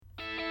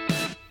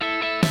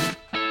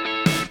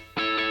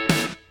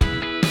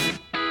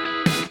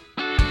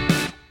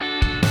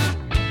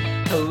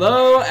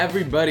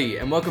everybody,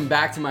 and welcome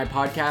back to my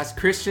podcast,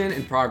 Christian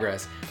in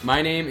Progress.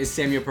 My name is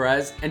Samuel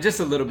Perez, and just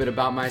a little bit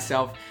about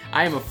myself.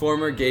 I am a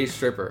former gay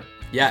stripper.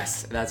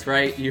 Yes, that's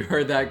right, you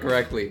heard that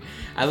correctly.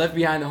 I left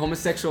behind the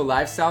homosexual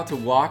lifestyle to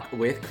walk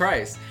with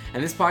Christ.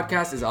 And this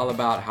podcast is all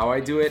about how I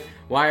do it,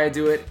 why I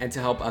do it, and to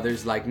help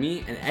others like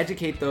me and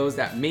educate those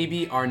that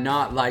maybe are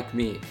not like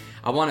me.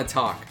 I want to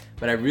talk.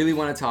 But I really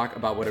want to talk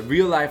about what a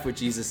real life with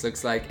Jesus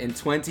looks like in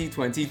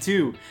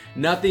 2022.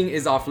 Nothing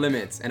is off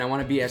limits, and I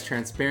want to be as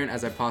transparent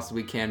as I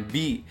possibly can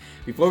be.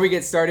 Before we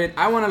get started,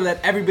 I want to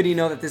let everybody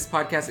know that this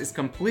podcast is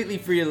completely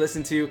free to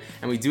listen to,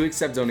 and we do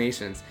accept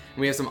donations. And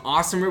we have some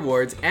awesome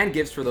rewards and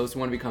gifts for those who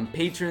want to become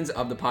patrons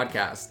of the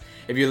podcast.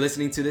 If you're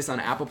listening to this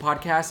on Apple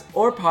Podcasts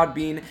or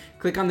Podbean,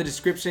 click on the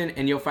description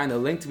and you'll find the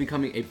link to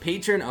becoming a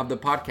patron of the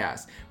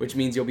podcast, which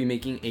means you'll be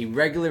making a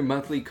regular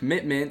monthly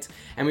commitment.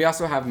 And we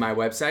also have my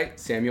website,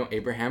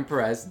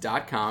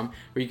 SamuelAbrahamPerez.com,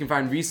 where you can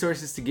find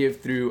resources to give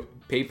through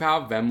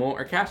PayPal, Venmo,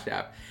 or Cash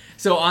App.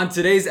 So on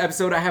today's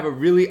episode, I have a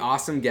really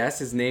awesome guest.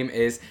 His name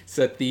is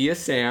Sathya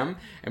Sam,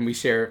 and we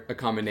share a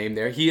common name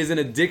there. He is an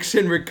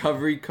addiction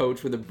recovery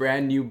coach with a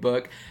brand new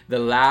book, The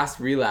Last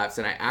Relapse,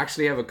 and I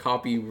actually have a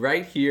copy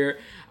right here.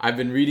 I've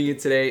been reading it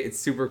today. It's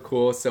super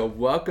cool. So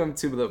welcome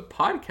to the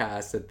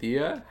podcast,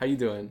 Sathya. How you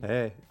doing?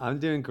 Hey, I'm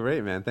doing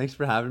great, man. Thanks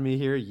for having me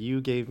here. You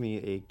gave me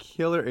a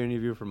killer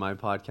interview for my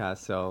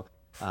podcast, so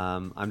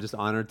I'm just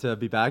honored to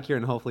be back here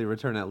and hopefully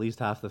return at least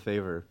half the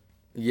favor.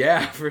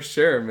 Yeah, for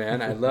sure,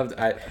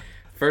 man.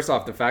 First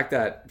off, the fact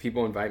that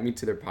people invite me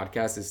to their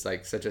podcast is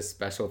like such a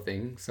special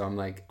thing. So I'm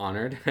like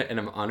honored, and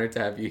I'm honored to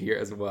have you here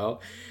as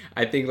well.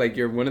 I think like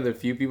you're one of the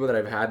few people that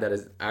I've had that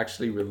has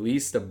actually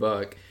released a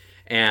book.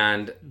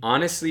 And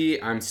honestly,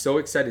 I'm so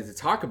excited to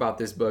talk about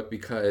this book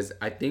because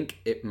I think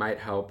it might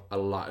help a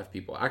lot of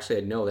people. Actually,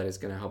 I know that it's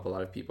going to help a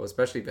lot of people,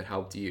 especially if it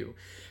helped you.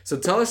 So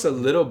tell us a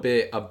little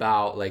bit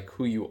about like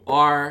who you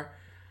are,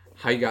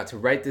 how you got to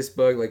write this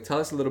book. Like, tell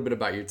us a little bit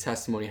about your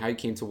testimony, how you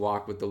came to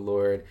walk with the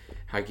Lord,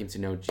 how you came to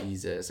know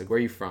Jesus. Like, where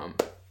are you from?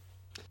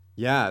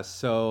 Yeah,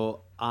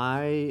 so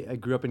I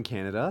grew up in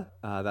Canada.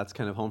 That's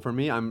kind of home for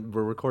me.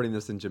 We're recording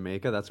this in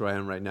Jamaica. That's where I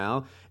am right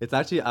now. It's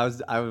actually, I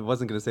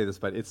wasn't going to say this,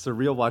 but it's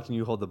surreal watching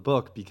you hold the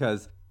book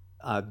because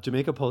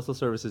Jamaica Postal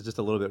Service is just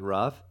a little bit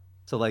rough.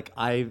 So like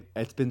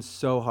it's been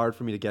so hard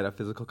for me to get a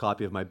physical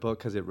copy of my book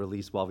because it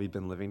released while we've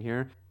been living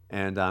here.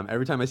 And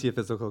every time I see a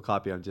physical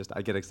copy, I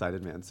get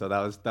excited, man. So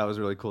that was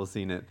really cool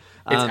seeing it.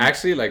 It's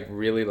actually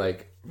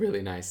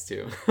really nice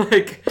too.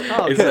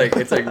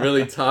 It's like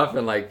really tough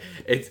and like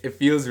it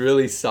feels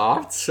really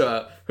soft.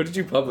 So who did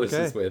you publish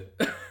this with?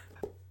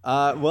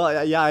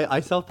 I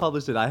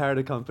self-published it. I hired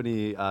a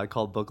company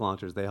called Book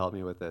Launchers. They helped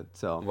me with it.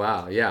 So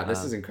wow, yeah,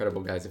 this is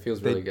incredible, guys. It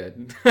feels really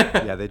good.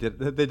 Yeah, they did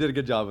a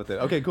good job with it.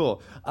 Okay,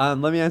 cool. Let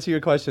me answer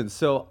your question.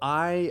 So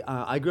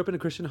I grew up in a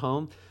Christian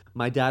home.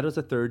 My dad was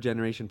a third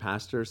generation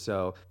pastor,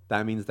 so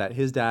that means that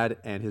his dad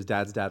and his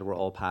dad's dad were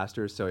all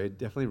pastors, so it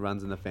definitely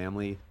runs in the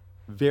family.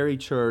 Very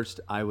churched.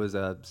 I was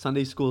a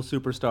Sunday school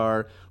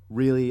superstar,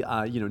 really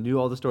knew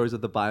all the stories of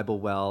the Bible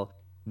well,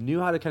 knew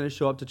how to kind of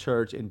show up to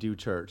church and do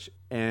church.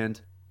 And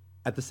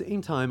at the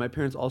same time, my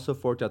parents also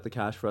forked out the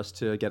cash for us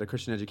to get a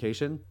Christian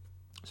education.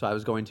 So I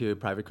was going to a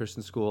private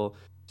Christian school.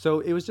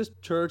 So it was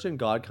just church and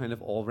God kind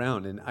of all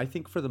around. And I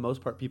think for the most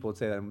part, people would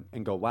say that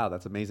and go, wow,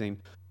 that's amazing.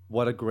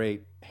 What a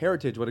great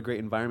heritage, what a great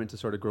environment to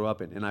sort of grow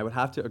up in. And I would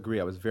have to agree.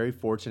 I was very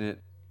fortunate,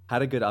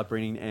 had a good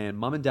upbringing, and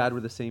mom and dad were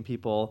the same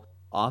people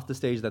off the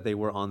stage that they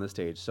were on the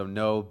stage. So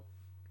no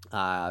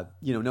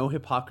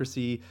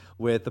hypocrisy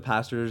with the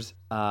pastors,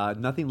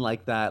 nothing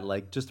like that,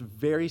 like just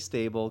very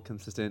stable,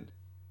 consistent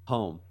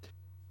home.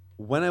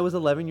 When I was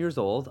 11 years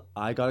old,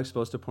 I got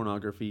exposed to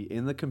pornography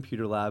in the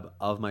computer lab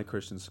of my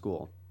Christian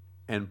school.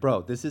 And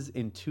bro, this is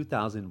in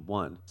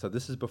 2001. So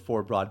this is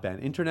before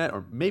broadband internet,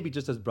 or maybe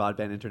just as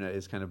broadband internet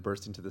is kind of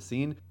bursting to the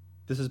scene.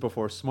 This is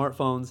before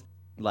smartphones.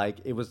 Like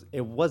it was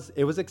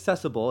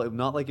accessible,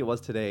 not like it was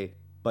today.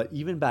 But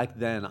even back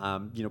then,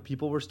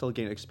 people were still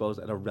getting exposed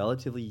at a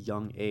relatively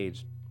young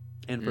age.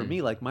 And for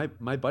me, like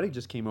my buddy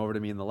just came over to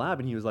me in the lab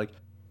and he was like,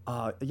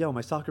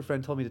 my soccer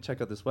friend told me to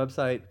check out this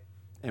website.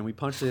 And we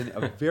punched in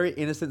a very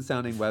innocent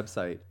sounding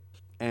website.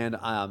 And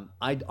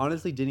I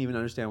honestly didn't even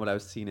understand what I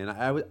was seeing. And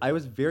I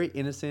was very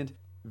innocent,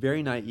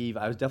 very naive.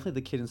 I was definitely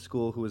the kid in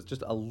school who was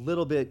just a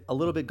little bit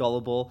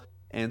gullible.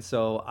 And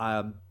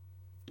so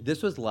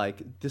this was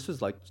like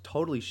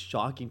totally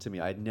shocking to me.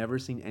 I'd never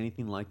seen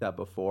anything like that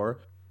before.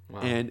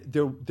 Wow. And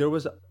there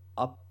was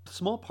a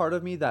small part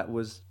of me that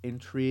was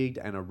intrigued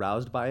and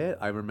aroused by it.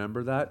 I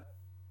remember that.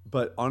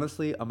 But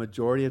honestly, a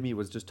majority of me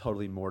was just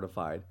totally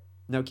mortified.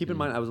 Now, keep in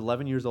mind, I was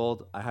 11 years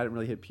old. I hadn't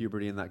really hit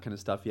puberty and that kind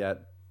of stuff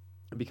yet.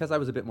 Because I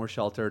was a bit more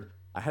sheltered,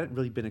 I hadn't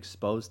really been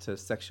exposed to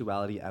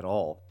sexuality at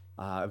all,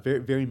 very,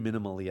 very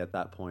minimally at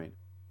that point.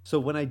 So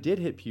when I did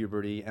hit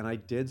puberty and I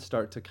did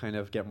start to kind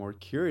of get more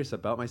curious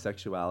about my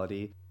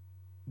sexuality,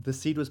 the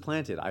seed was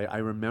planted. I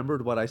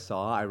remembered what I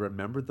saw. I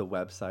remembered the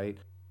website.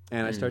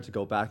 And I started to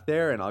go back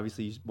there. And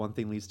obviously, one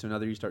thing leads to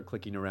another. You start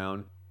clicking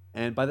around.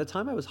 And by the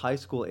time I was high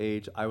school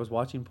age, I was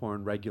watching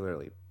porn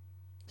regularly.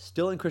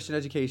 still in Christian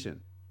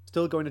education,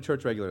 still going to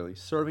church regularly,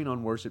 serving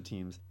on worship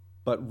teams,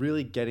 but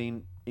really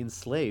getting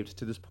enslaved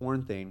to this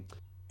porn thing.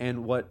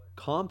 And what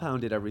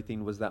compounded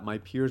everything was that my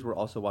peers were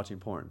also watching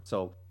porn.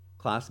 So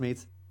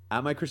classmates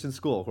at my Christian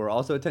school who were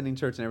also attending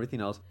church and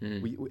everything else,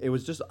 it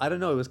was just, I don't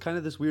know, it was kind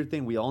of this weird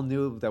thing. We all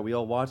knew that we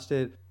all watched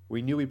it.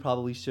 We knew we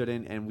probably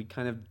shouldn't, and we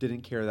kind of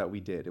didn't care that we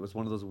did. It was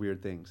one of those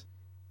weird things.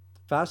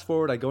 Fast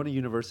forward, I go into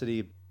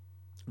university.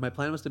 My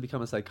plan was to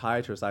become a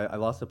psychiatrist. I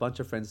lost a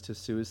bunch of friends to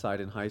suicide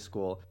in high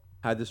school,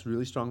 had this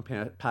really strong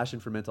passion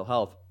for mental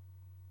health,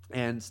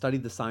 and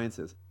studied the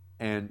sciences.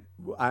 And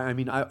I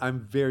mean,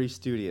 I'm very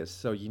studious.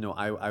 So,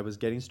 I was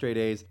getting straight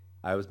A's.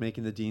 I was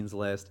making the dean's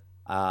list.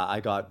 I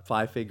got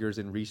 5 figures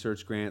in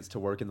research grants to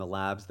work in the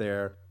labs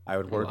there. I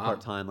would work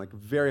part-time, like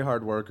very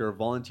hard worker,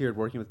 volunteered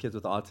working with kids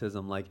with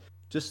autism, like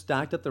just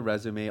stacked up the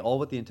resume, all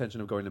with the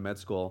intention of going to med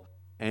school.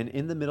 And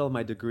in the middle of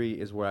my degree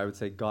is where I would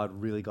say God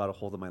really got a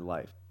hold of my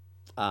life.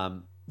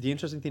 The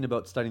interesting thing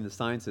about studying the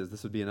sciences,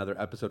 this would be another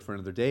episode for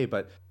another day,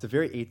 but it's a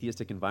very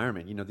atheistic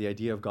environment. The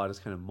idea of God is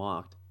kind of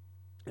mocked.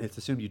 It's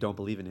assumed you don't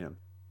believe in him.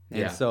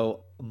 And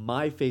so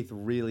my faith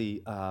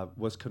really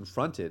was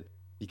confronted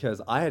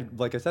because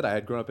like I said, I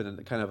had grown up in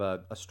a kind of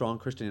a strong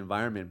Christian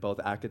environment, both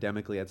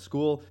academically at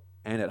school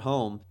and at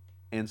home.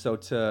 And so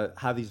to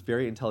have these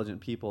very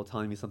intelligent people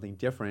telling me something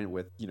different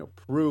with,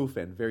 proof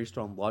and very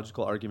strong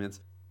logical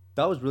arguments,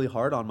 that was really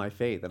hard on my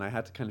faith. And I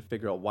had to kind of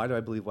figure out, why do I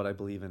believe what I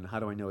believe and how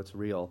do I know it's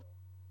real?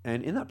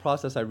 And in that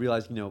process, I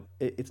realized,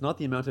 it's not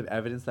the amount of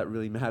evidence that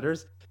really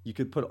matters. You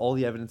could put all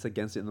the evidence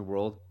against it in the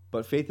world,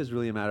 but faith is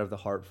really a matter of the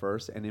heart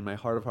first. And in my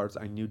heart of hearts,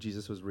 I knew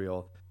Jesus was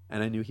real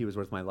and I knew he was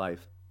worth my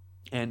life.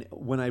 And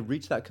when I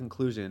reached that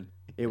conclusion,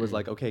 it was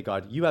like, okay,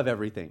 God, you have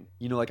everything.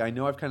 I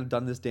know I've kind of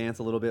done this dance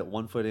a little bit,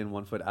 1 foot in,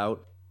 1 foot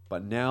out,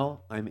 but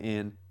now I'm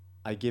in.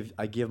 I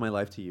give my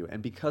life to you.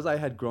 And because I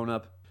had grown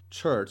up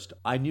churched,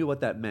 I knew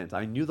what that meant.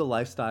 I knew the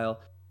lifestyle.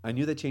 I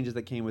knew the changes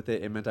that came with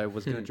it. It meant I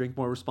was going to drink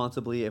more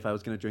responsibly if I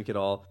was going to drink at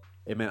all.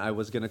 It meant I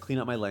was going to clean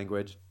up my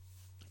language.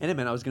 And it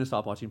meant I was going to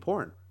stop watching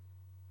porn.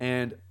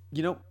 And,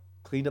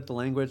 cleaned up the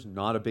language,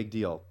 not a big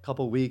deal.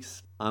 Couple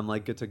weeks, I'm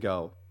like good to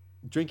go.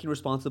 Drinking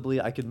responsibly,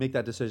 I could make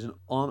that decision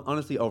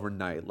honestly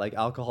overnight. Like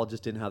alcohol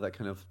just didn't have that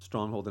kind of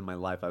stronghold in my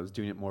life. I was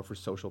doing it more for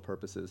social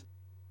purposes.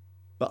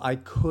 But I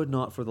could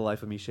not for the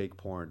life of me shake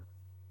porn.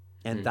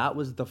 And that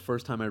was the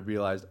first time I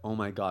realized, oh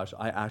my gosh,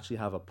 I actually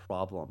have a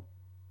problem.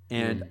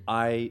 And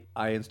I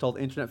installed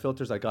internet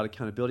filters. I got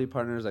accountability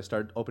partners. I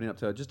started opening up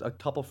to just a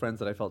couple friends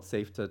that I felt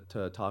safe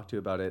to talk to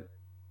about it.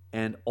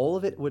 And all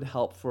of it would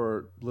help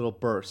for little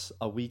bursts,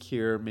 a week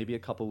here, maybe a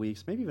couple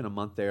weeks, maybe even a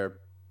month there.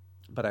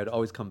 But I'd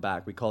always come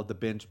back. We called it the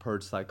binge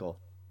purge cycle.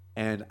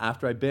 And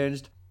after I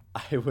binged,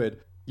 I would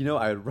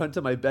run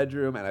to my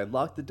bedroom and I'd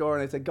lock the door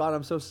and I'd say, God,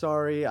 I'm so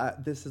sorry.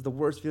 This is the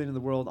worst feeling in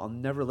the world. I'll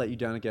never let you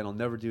down again. I'll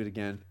never do it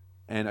again.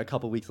 And a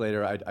couple weeks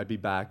later, I'd be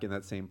back in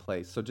that same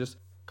place. So just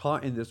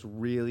caught in this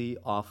really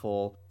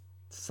awful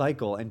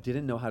cycle and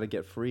didn't know how to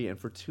get free. And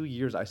for 2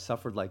 years, I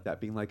suffered like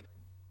that, being like,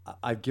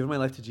 I've given my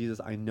life to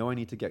Jesus. I know I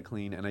need to get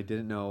clean, and I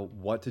didn't know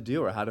what to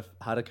do or how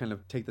to kind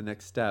of take the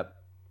next step.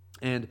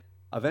 And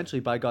eventually,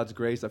 by God's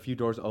grace, a few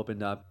doors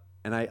opened up,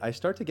 and I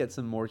start to get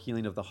some more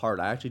healing of the heart.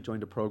 I actually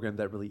joined a program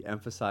that really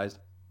emphasized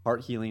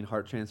heart healing,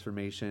 heart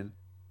transformation.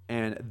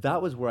 And that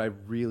was where I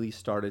really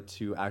started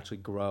to actually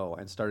grow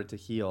and started to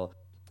heal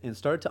and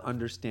started to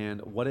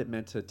understand what it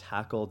meant to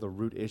tackle the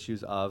root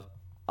issues of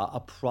a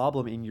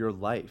problem in your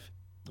life,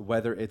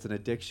 whether it's an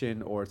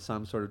addiction or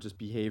some sort of just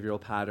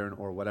behavioral pattern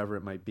or whatever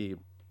it might be.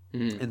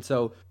 And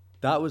so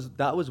that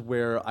was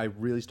where I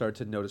really started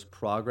to notice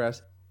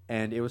progress.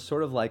 And it was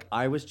sort of like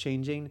I was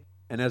changing,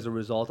 and as a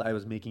result, I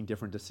was making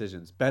different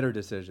decisions, better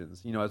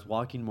decisions. I was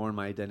walking more in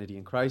my identity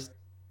in Christ,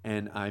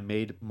 and I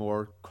made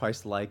more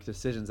Christ-like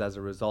decisions as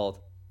a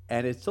result.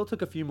 And it still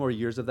took a few more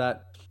years of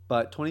that,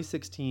 but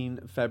February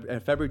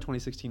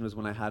 2016 was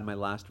when I had my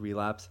last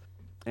relapse.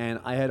 And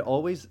I had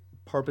always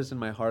purpose in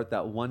my heart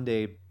that one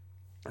day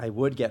I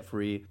would get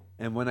free,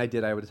 and when I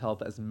did, I would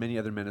help as many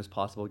other men as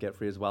possible get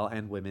free as well,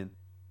 and women.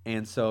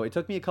 And so it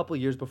took me a couple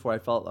of years before I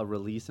felt a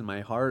release in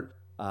my heart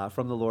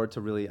from the Lord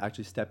to really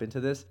actually step into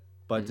this.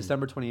 But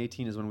December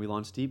 2018 is when we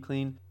launched Deep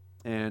Clean,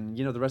 and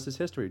the rest is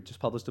history. Just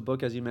published a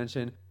book, as you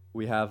mentioned.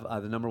 We have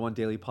the #1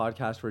 daily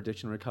podcast for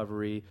addiction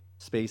recovery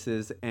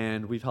spaces,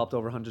 and we've helped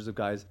over hundreds of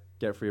guys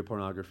get free of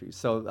pornography.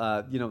 So,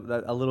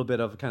 a little bit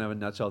of kind of a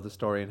nutshell of the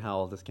story and how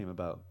all this came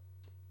about.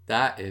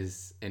 That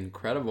is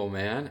incredible,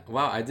 man.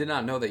 Wow, I did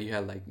not know that you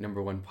had like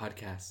 #1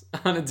 podcast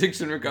on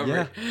addiction recovery.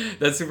 Yeah.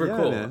 That's super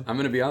cool. Man. I'm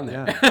going to be on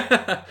there.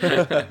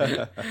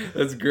 Yeah.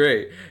 That's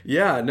great.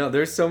 Yeah, no,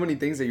 there's so many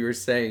things that you were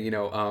saying,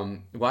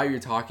 while you're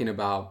talking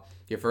about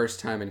your first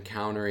time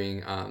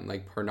encountering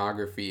like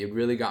pornography, it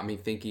really got me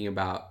thinking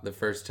about the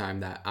first time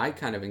that I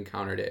kind of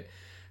encountered it.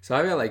 So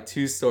I've got like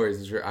 2 stories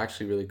which are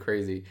actually really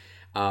crazy.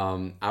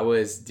 Do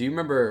you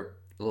remember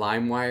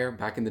LimeWire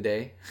back in the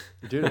day?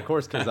 Dude, of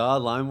course,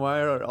 Kazaa,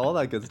 LimeWire, all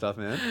that good stuff,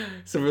 man.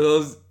 So for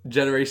those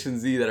Generation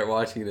Z that are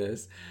watching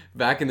this,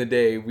 back in the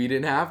day, we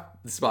didn't have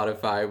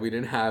Spotify, we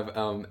didn't have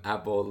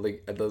Apple,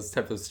 like those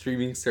type of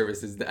streaming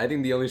services. I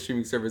think the only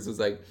streaming service was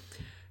like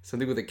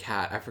something with a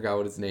cat. I forgot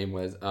what its name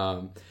was.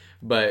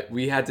 But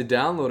we had to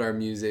download our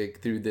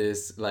music through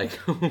this like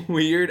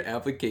weird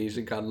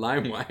application called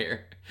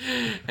LimeWire.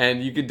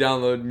 And you could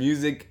download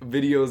music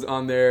videos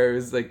on there. It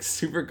was like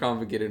super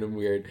complicated and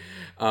weird.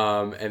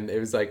 And it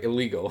was like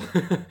illegal.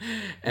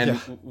 And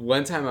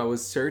one time I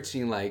was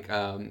searching like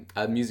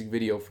a music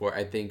video for,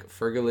 I think,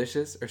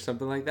 Fergalicious or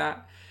something like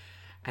that.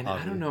 And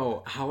I don't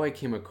know how I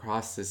came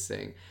across this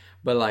thing.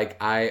 But like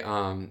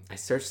I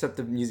searched up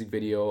the music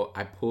video,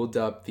 I pulled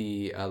up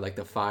the like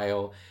the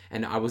file,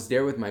 and I was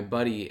there with my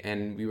buddy,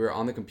 and we were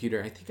on the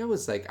computer. I think I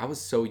was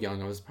so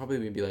young. I was probably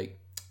maybe like,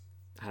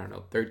 I don't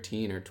know,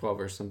 13 or 12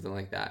 or something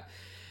like that.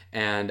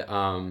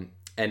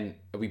 And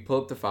we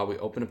pull up the file, we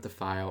open up the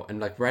file,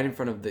 and like right in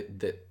front of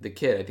the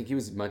kid, I think he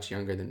was much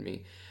younger than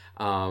me.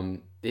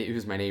 He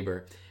was my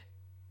neighbor.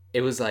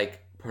 It was like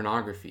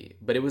pornography,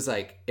 but it was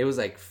like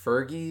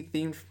Fergie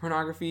themed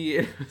pornography.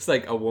 It was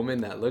like a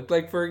woman that looked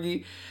like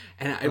Fergie,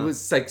 and it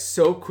was like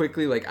so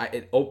quickly, like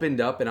it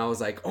opened up, and I was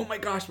like, oh my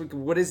gosh,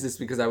 what is this?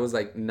 Because I was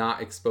like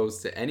not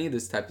exposed to any of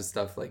this type of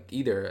stuff like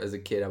either as a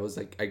kid.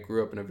 I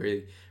grew up in a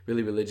very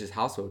really religious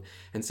household,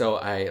 and so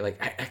I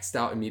X'd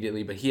out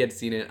immediately. But he had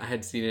seen it, I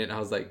had seen it, and I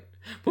was like,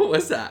 what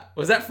was that?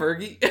 Was that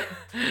Fergie?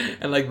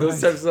 And like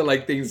those types of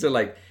like things are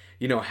like,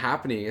 you know,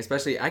 happening.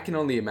 Especially I can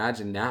only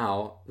imagine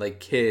now, like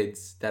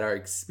kids that are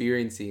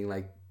experiencing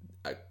like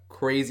a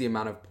crazy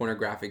amount of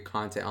pornographic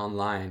content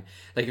online.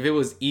 Like if it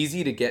was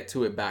easy to get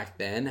to it back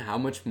then, how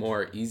much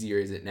more easier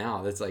is it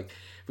now? That's like,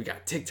 we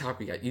got TikTok,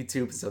 we got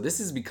YouTube. So this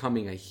is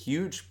becoming a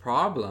huge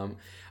problem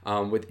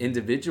with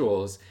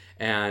individuals.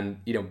 And,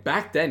 you know,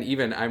 back then,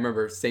 even I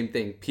remember same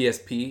thing,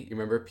 PSP. You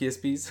remember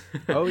PSPs?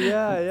 Oh,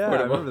 yeah.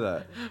 I remember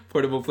that.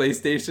 Portable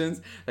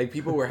PlayStations. Like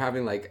people were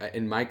having like,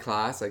 in my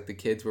class, like the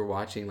kids were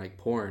watching like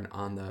porn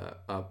on the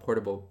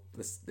portable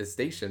the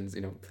stations,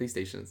 you know,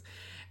 PlayStations.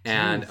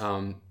 And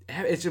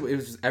it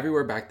was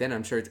everywhere back then.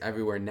 I'm sure it's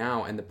everywhere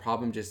now. And the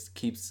problem just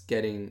keeps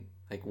getting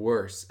like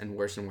worse and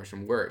worse and worse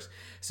and worse.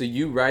 So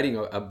you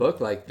writing a book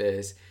like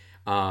this,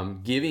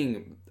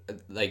 giving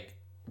like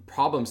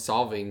problem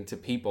solving to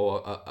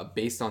people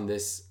based on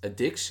this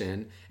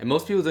addiction, and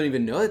most people don't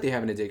even know that they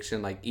have an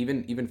addiction. Like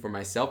even for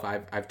myself,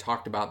 I've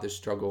talked about this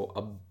struggle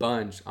a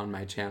bunch on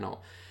my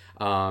channel,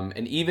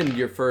 and even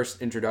your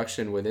first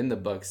introduction within the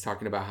books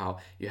talking about how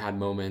you had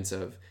moments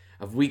of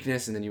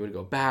weakness, and then you would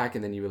go back,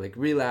 and then you would like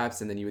relapse,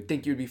 and then you would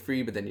think you'd be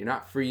free, but then you're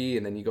not free,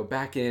 and then you go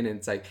back in, and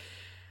it's like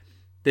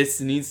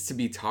this needs to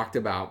be talked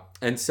about.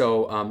 And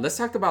so let's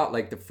talk about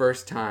like the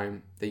first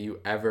time that you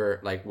ever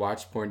like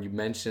watched porn. You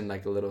mentioned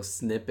like a little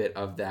snippet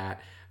of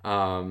that.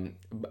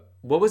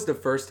 What was the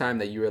first time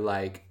that you were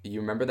like,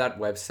 you remember that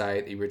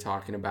website that you were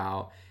talking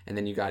about, and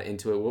then you got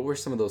into it? What were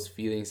some of those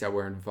feelings that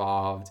were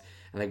involved?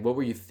 And like, what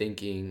were you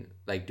thinking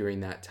like during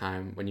that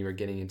time when you were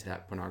getting into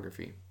that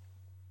pornography?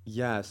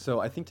 Yeah, so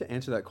I think to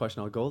answer that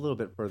question, I'll go a little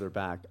bit further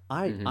back.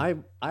 I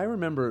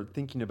remember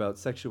thinking about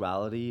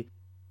sexuality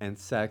and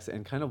sex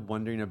and kind of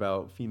wondering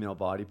about female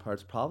body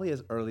parts probably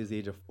as early as the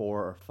age of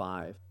 4 or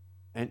 5,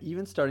 and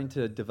even starting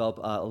to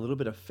develop a little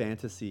bit of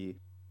fantasy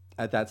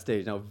at that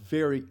stage. Now,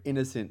 very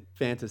innocent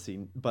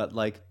fantasy, but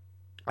like,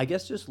 I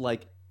guess just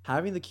like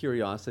having the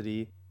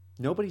curiosity.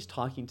 Nobody's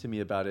talking to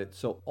me about it,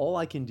 so all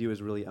I can do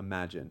is really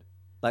imagine.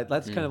 Like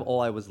that's kind of all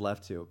I was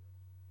left to.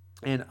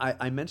 And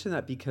I mention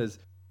that because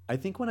I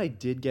think when I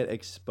did get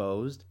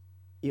exposed,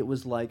 it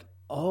was like,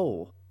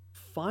 oh,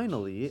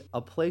 finally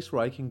a place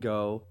where I can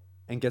go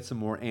and get some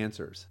more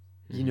answers,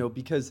 you know,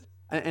 because,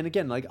 and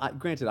again, like,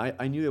 granted,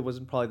 I knew it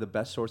wasn't probably the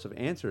best source of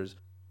answers,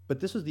 but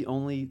this was the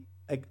only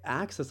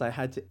access I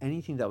had to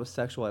anything that was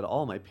sexual at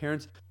all. My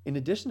parents, in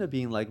addition to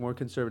being like more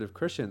conservative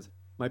Christians,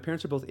 my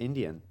parents are both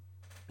Indian.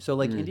 So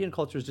like Indian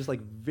culture is just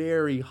like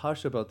very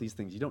hush about these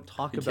things. You don't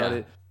talk about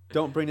it.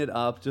 Don't bring it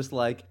up. Just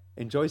like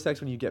enjoy sex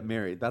when you get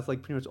married. That's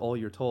like pretty much all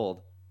you're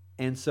told.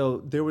 And so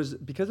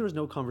because there was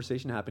no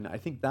conversation happening, I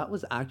think that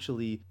was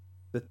actually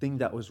the thing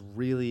that was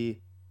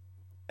really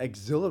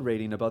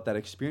exhilarating about that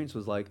experience,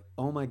 was like,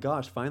 oh my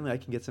gosh, finally I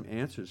can get some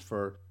answers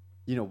for,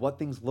 you know, what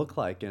things look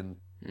like, and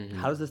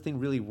how does this thing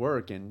really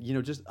work, and, you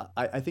know, just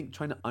I think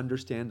trying to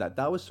understand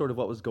that was sort of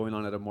what was going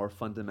on at a more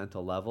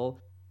fundamental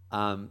level.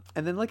 And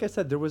then, like I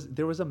said, there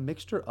was a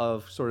mixture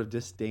of sort of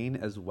disdain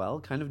as well,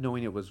 kind of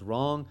knowing it was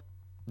wrong,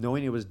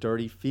 knowing it was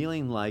dirty,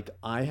 feeling like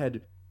I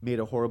had made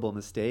a horrible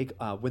mistake.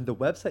 When the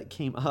website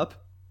came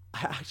up,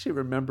 I actually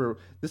remember,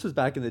 this was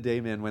back in the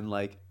day, man, when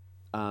like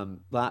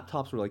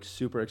laptops were like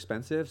super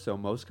expensive, so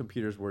most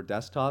computers were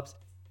desktops,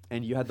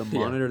 and you had the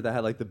monitor that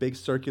had like the big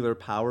circular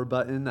power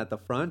button at the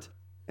front.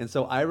 And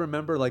so I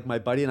remember like my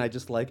buddy and I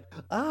just like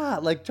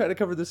like trying to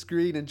cover the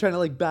screen and trying to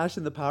like bash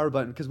in the power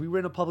button because we were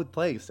in a public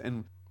place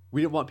and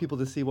we didn't want people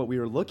to see what we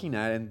were looking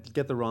at and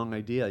get the wrong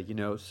idea, you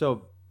know.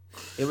 So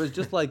it was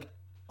just like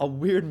a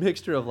weird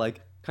mixture of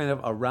like kind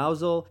of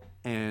arousal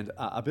and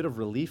a bit of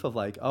relief of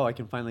like, oh, I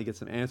can finally get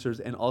some answers,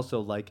 and also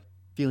like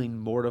feeling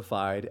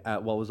mortified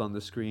at what was on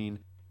the screen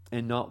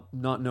and not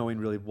knowing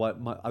really what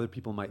other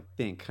people might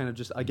think. Kind of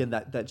just again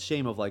that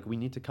shame of like we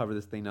need to cover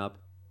this thing up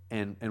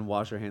and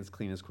wash our hands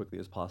clean as quickly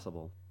as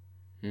possible.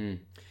 Mm.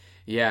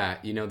 Yeah,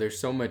 there's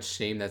so much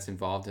shame that's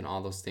involved in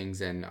all those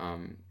things, and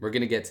we're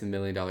gonna get to the $1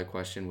 million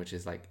question, which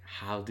is like,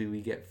 how do we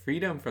get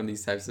freedom from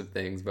these types of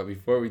things? But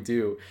before we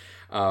do,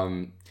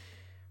 um,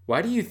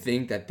 why do you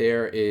think that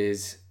there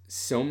is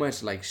so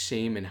much like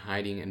shame and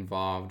hiding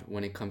involved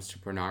when it comes to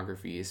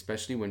pornography,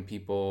 especially when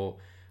people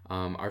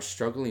are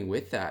struggling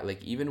with that?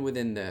 Like even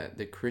within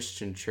the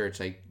Christian church,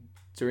 like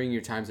during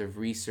your times of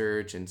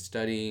research and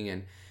studying,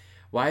 and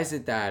why is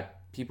it that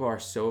people are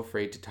so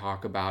afraid to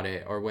talk about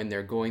it, or when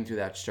they're going through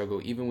that struggle,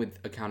 even with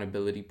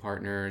accountability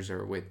partners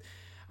or with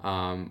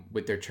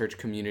their church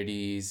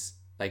communities?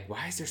 Like,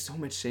 why is there so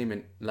much shame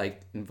and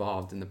like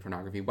involved in the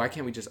pornography? Why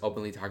can't we just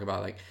openly talk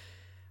about like,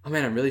 oh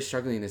man, I'm really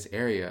struggling in this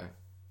area?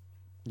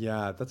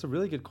 Yeah, that's a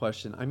really good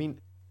question. I mean,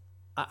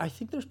 I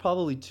think there's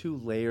probably two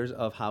layers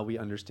of how we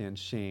understand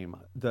shame.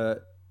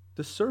 The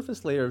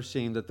surface layer of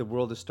shame that the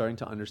world is starting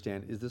to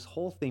understand is this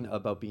whole thing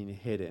about being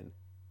hidden.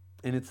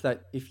 And it's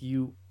that if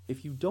you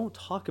don't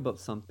talk about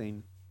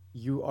something,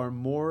 you are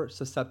more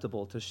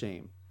susceptible to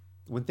shame.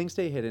 When things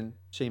stay hidden,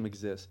 shame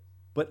exists.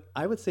 But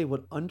I would say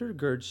what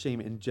undergirds shame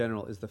in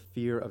general is the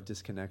fear of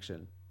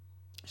disconnection.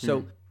 So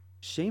Hmm.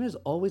 shame is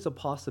always a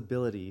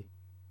possibility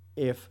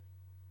if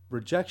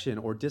rejection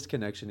or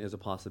disconnection is a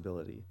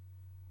possibility.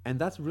 And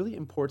that's really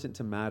important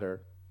to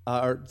matter.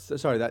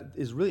 Sorry, that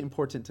is really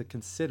important to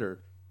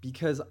consider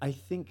because I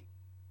think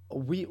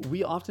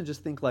we often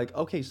just think like,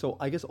 okay, so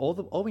I guess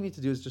all we need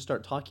to do is just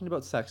start talking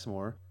about sex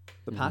more.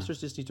 The Hmm.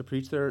 pastors just need to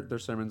preach their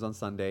sermons on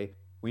Sunday.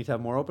 We need to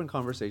have more open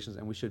conversations,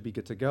 and we should be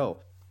good to go.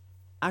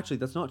 Actually,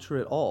 that's not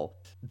true at all.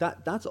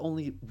 That's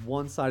only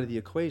one side of the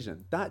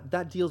equation.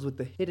 That deals with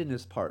the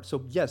hiddenness part.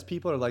 So yes,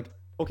 people are like,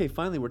 okay,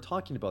 finally we're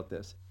talking about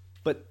this.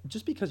 But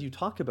just because you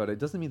talk about it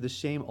doesn't mean the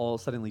shame all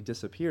suddenly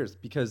disappears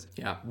because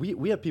Yeah.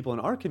 we have people in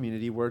our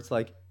community where it's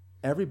like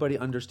everybody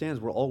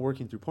understands we're all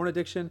working through porn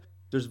addiction.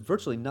 There's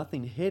virtually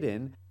nothing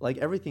hidden, like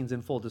everything's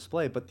in full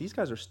display, but these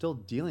guys are still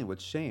dealing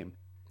with shame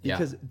Yeah.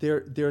 because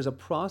there's a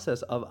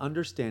process of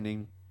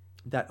understanding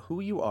that who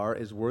you are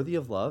is worthy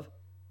of love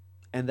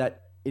and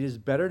that it is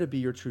better to be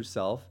your true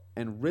self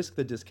and risk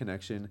the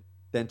disconnection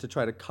than to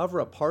try to cover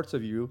up parts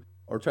of you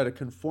or try to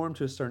conform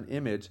to a certain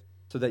image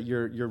so that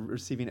you're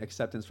receiving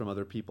acceptance from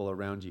other people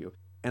around you.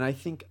 And I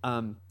think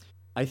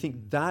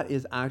that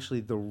is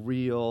actually the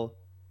real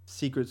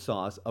secret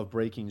sauce of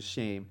breaking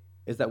shame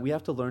is that we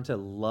have to learn to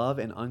love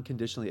and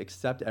unconditionally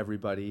accept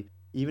everybody,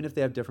 even if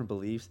they have different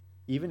beliefs,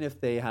 even if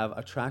they have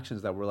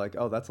attractions that we're like,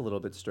 oh, that's a little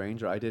bit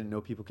strange, or I didn't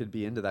know people could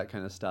be into that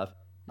kind of stuff.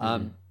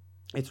 Um, Hmm.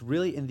 it's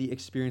really in the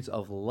experience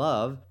of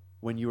love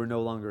when you are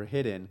no longer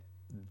hidden.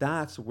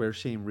 That's where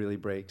shame really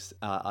breaks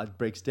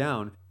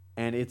down,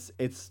 and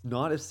it's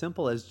not as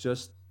simple as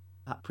just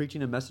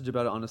preaching a message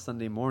about it on a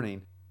Sunday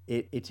morning.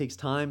 It takes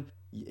time.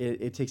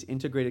 It takes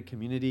integrated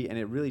community, and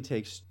it really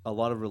takes a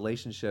lot of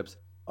relationships,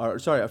 or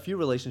sorry, a few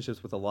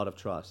relationships with a lot of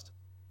trust.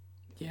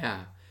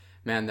 Yeah.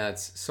 Man,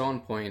 that's so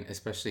on point,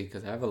 especially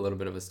because I have a little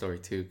bit of a story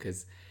too.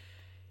 Because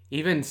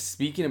even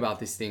speaking about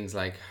these things,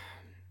 like,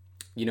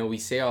 we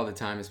say all the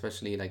time,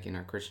 especially like in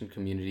our Christian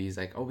communities,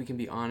 like, oh, we can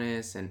be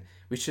honest and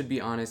we should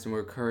be honest, and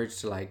we're encouraged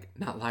to like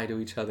not lie to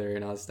each other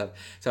and all this stuff.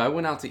 So I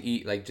went out to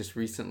eat like just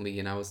recently,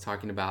 and I was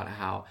talking about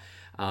how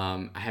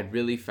I had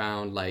really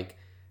found like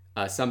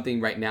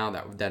something right now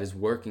that is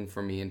working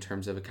for me in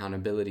terms of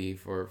accountability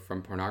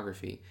from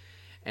pornography.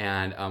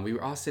 And we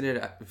were all seated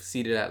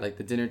at like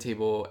the dinner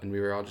table, and we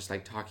were all just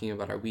like talking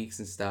about our weeks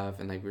and stuff,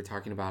 and like we were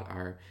talking about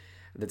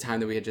the time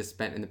that we had just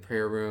spent in the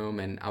prayer room,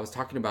 and I was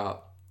talking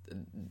about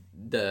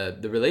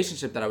the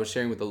relationship that I was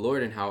sharing with the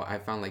Lord and how I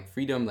found like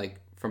freedom like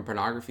from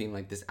pornography and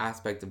like this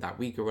aspect of that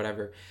week or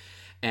whatever.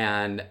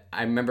 And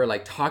I remember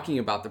like talking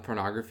about the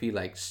pornography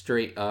like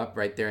straight up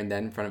right there and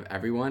then in front of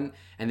everyone,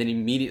 and then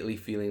immediately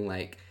feeling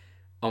like,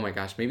 oh my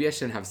gosh, maybe I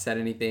shouldn't have said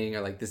anything,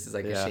 or like this is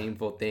like a Yeah.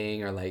 shameful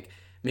thing, or like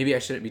maybe I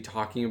shouldn't be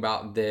talking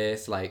about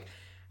this. Like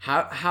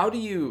how do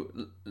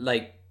you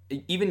like,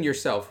 even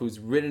yourself who's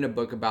written a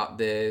book about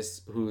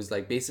this, who's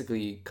like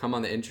basically come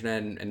on the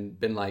internet and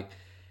been like,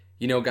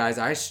 guys,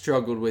 I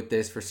struggled with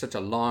this for such a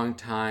long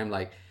time.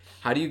 Like,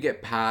 how do you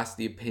get past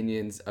the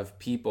opinions of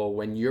people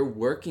when you're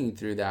working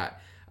through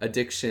that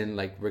addiction,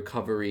 like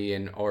recovery,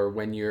 and or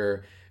when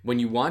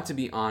you want to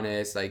be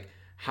honest, like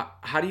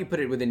how do you put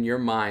it within your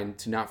mind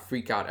to not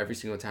freak out every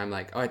single time?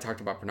 Like, oh, I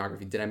talked about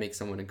pornography. Did I make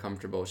someone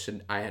uncomfortable?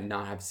 Should I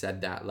not have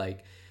said that?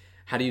 Like,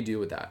 how do you deal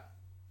with that?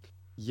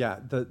 Yeah,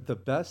 the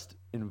best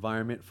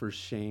environment for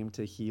shame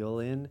to heal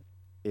in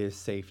is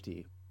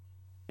safety.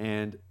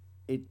 And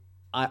it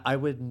I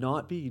would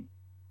not be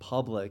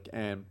public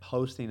and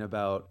posting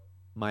about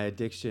my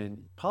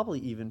addiction probably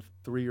even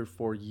 3 or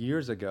 4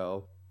 years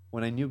ago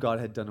when I knew God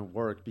had done a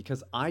work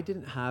because I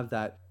didn't have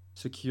that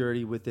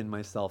security within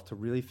myself to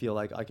really feel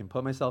like I can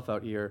put myself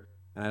out here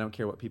and I don't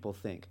care what people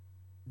think.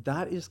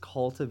 that is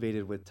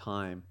cultivated with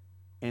time.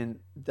 And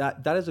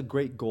that is a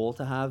great goal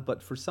to have,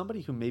 but for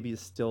somebody who maybe is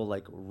still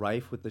like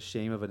rife with the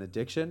shame of an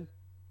addiction,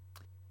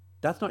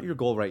 that's not your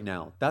goal right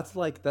now. That's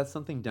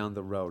something down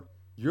the road.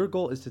 Your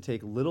goal is to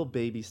take little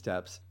baby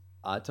steps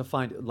to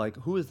find like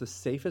who is the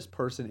safest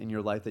person in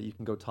your life that you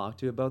can go talk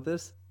to about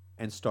this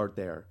and start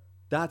there.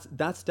 That's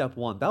step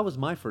one. That was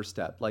my first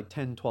step like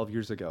 10, 12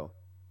 years ago.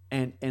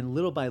 And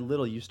little by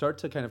little you start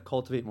to kind of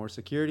cultivate more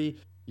security,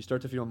 you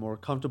start to feel more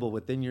comfortable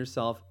within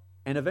yourself,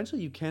 and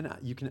eventually you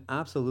can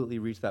absolutely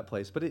reach that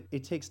place, but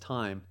it takes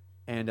time,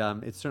 and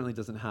it certainly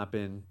doesn't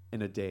happen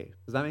in a day.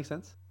 Does that make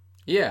sense?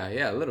 Yeah,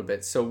 yeah, a little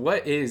bit. So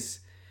what is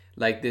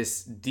like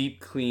this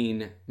deep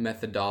clean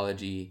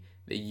methodology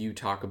that you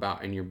talk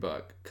about in your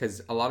book?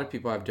 Because a lot of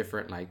people have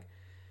different like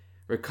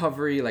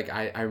recovery. Like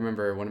I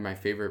remember one of my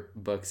favorite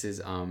books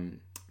is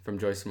from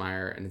Joyce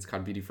Meyer, and it's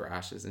called Beauty for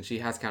Ashes, and she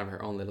has kind of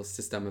her own little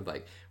system of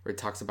like where it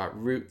talks about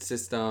root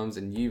systems,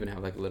 and you even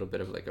have like a little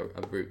bit of like a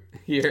root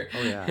here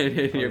Oh yeah.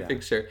 in Oh your yeah.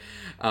 picture.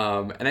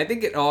 And I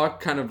think it all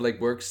kind of like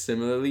works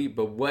similarly,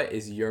 but what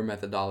is your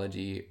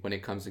methodology when it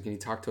comes to, can you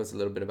talk to us a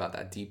little bit about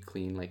that deep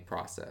clean like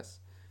process?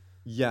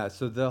 Yeah,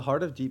 so the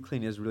heart of deep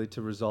clean is really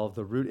to resolve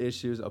the root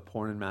issues of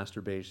porn and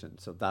masturbation.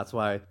 So that's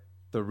why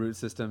the root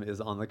system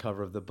is on the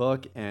cover of the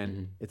book, and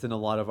Mm-hmm. it's in a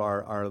lot of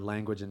our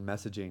language and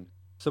messaging.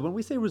 So when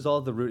we say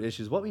resolve the root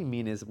issues, what we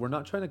mean is we're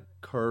not trying to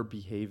curb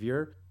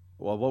behavior.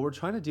 Well, what we're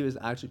trying to do is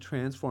actually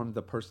transform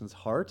the person's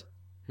heart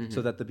so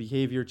Mm-hmm. that the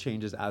behavior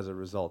changes as a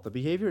result. The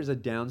behavior is a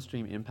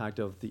downstream impact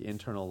of the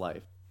internal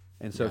life.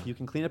 And so Yeah. if you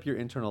can clean up your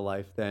internal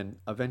life, then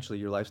eventually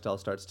your lifestyle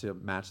starts to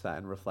match that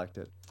and reflect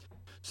it.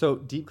 So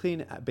deep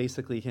clean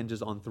basically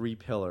hinges on three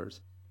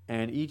pillars,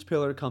 and each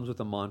pillar comes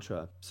with a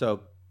mantra.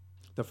 So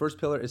the first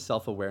pillar is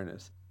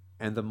self-awareness,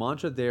 and the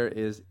mantra there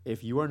is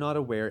if you are not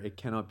aware, it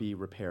cannot be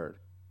repaired.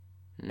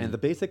 And Mm. the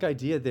basic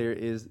idea there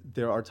is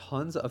there are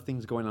tons of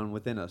things going on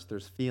within us.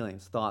 There's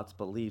feelings, thoughts,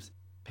 beliefs,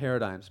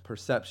 paradigms,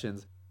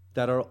 perceptions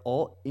that are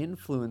all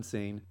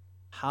influencing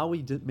how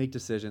we make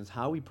decisions,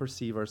 how we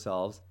perceive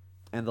ourselves,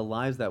 and the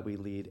lives that we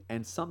lead.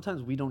 And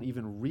sometimes we don't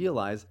even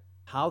realize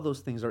how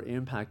those things are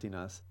impacting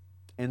us.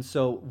 And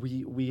so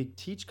we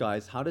teach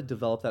guys how to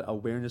develop that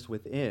awareness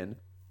within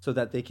so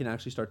that they can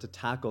actually start to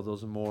tackle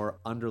those more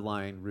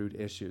underlying root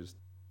issues.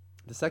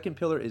 The second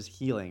pillar is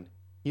healing,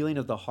 healing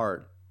of the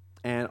heart.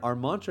 And our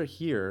mantra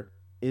here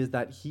is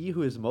that he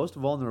who is most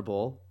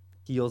vulnerable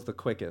heals the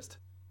quickest.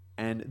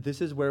 And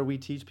this is where we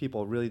teach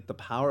people really the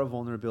power of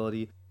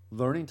vulnerability,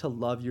 learning to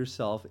love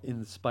yourself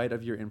in spite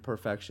of your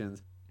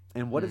imperfections,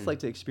 and what it's Mm. like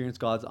to experience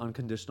God's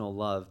unconditional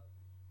love.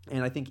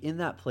 And I think in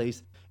that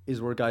place is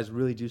where guys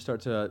really do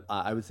start to,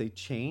 I would say,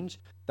 change.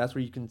 That's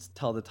where you can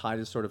tell the tide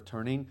is sort of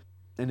turning.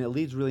 And it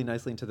leads really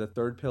nicely into the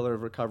third pillar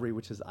of recovery,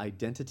 which is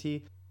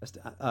identity.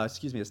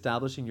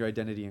 Establishing your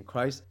identity in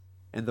Christ.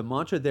 And the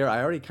mantra there,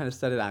 I already kind of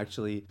said it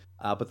actually,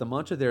 but the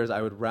mantra there is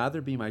I would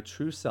rather be my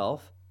true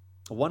self,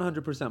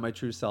 100% my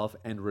true self,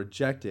 and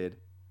rejected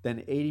than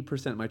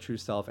 80% my true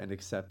self and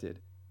accepted.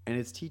 And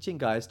it's teaching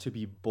guys to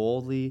be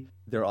boldly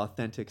their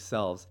authentic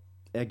selves.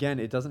 Again,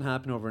 it doesn't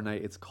happen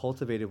overnight, it's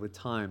cultivated with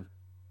time.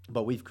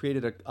 But we've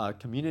created a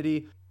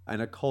community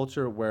and a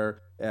culture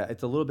where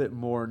it's a little bit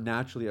more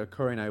naturally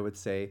occurring, I would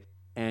say.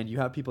 And you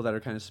have people that are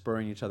kind of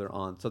spurring each other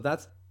on. So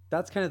that's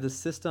kind of the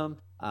system.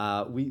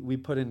 We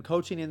put in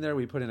coaching in there,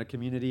 we put in a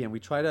community, and we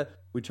try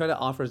to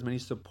offer as many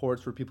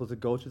supports for people to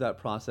go through that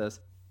process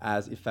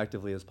as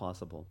effectively as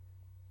possible.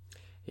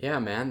 Yeah,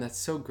 man, that's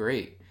so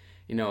great.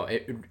 You know,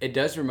 it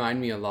does remind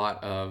me a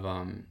lot of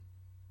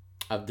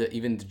the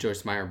even the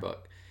Joyce Meyer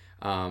book.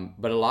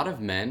 But a lot of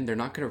men, they're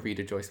not gonna read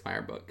a Joyce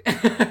Meyer book,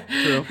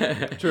 True,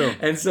 true.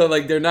 and so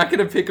like they're not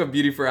gonna pick up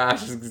Beauty for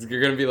Ashes because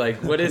you're gonna be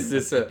like, "What is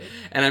this?"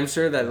 And I'm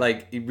sure that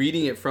like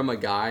reading it from a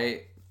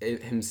guy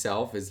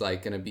himself is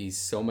like gonna be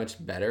so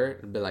much better.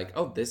 Be like,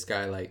 "Oh, this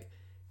guy like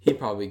he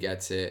probably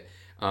gets it,"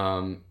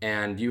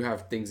 and you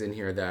have things in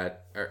here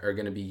that are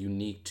gonna be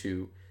unique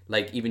to,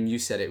 like even you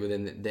said it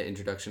within the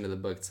introduction to the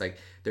book. It's like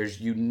there's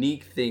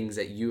unique things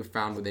that you have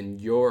found within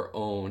your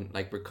own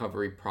like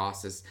recovery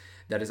process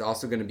that is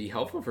also going to be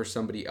helpful for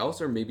somebody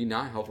else or maybe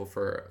not helpful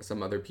for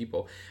some other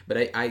people.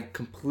 But I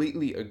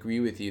completely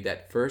agree with you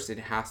that first it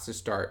has to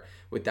start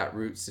with that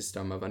root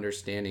system of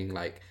understanding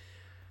like,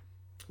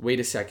 wait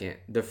a second,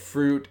 the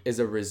fruit is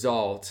a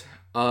result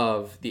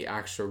of the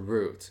actual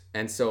root.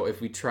 And so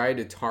if we try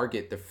to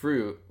target the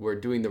fruit, we're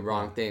doing the Yeah.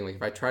 wrong thing. Like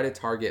if I try to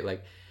target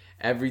like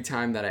every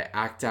time that I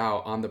act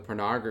out on the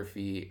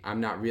pornography,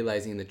 I'm not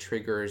realizing the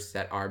triggers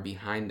that are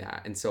behind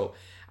that. And so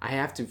I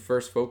have to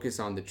first focus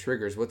on the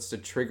triggers. What's the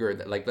trigger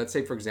that, like, let's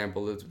say for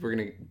example, we're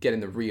gonna get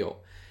in the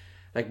real.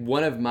 Like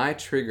one of my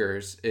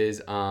triggers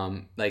is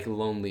like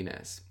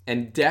loneliness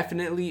and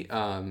definitely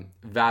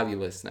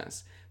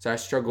valuelessness. So I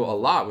struggle a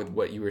Mhm. lot with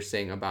what you were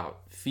saying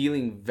about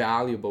feeling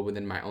valuable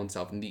within my own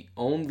self, and the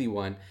only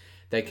one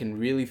that can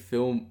really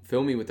fill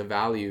me with the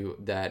value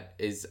that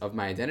is of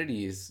my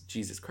identity is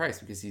Jesus Christ,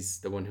 because he's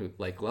the one who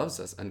like loves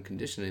us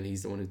unconditionally.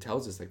 He's the one who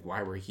tells us like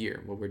why we're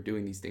here, what we're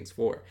doing these things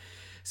for.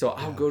 So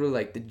I'll Yeah. go to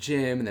like the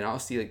gym, and then I'll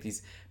see like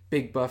these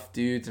big buff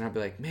dudes, and I'd be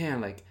like,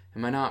 man, like,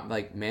 am I not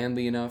like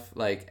manly enough?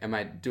 Like, am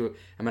I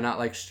not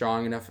like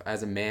strong enough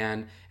as a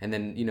man? And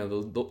then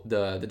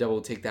the devil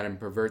will take that and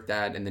pervert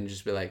that, and then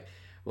just be like,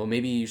 well,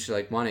 maybe you should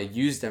like want to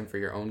use them for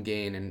your own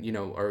gain, and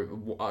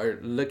or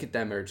look at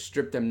them or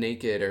strip them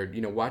naked, or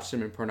watch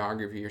them in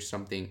pornography or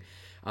something,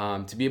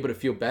 to be able to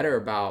feel better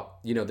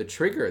about the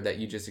trigger that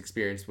you just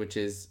experienced, which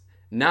is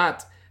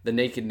not the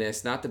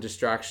nakedness, not the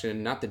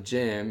distraction, not the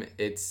gym.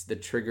 It's the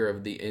trigger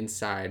of the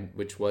inside,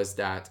 which was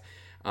that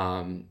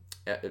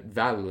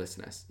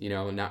valuelessness.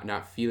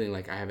 Not feeling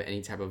like I have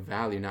any type of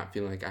value, not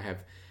feeling like I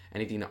have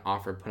anything to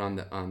offer, put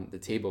on the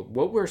table.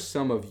 What were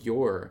some of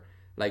your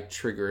like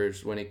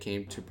triggers when it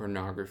came to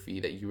pornography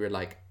that you were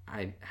like,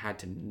 I had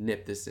to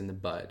nip this in the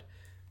bud?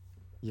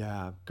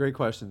 Yeah, great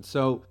question.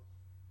 So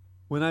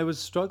when I was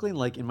struggling,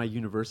 like in my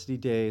university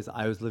days,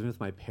 I was living with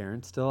my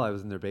parents still. I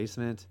was in their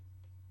basement,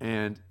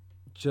 and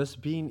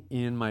just being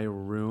in my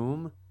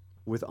room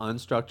with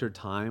unstructured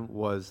time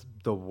was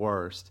the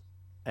worst.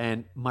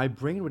 And my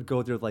brain would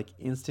go there like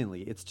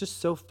instantly. It's just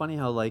so funny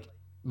how like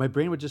my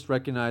brain would just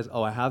recognize,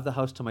 oh, I have the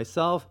house to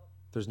myself.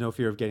 There's no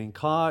fear of getting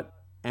caught,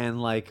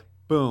 and like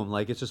boom,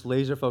 like it's just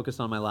laser focused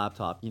on my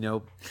laptop.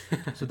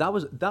 So that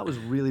was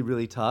really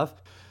really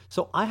tough.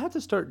 So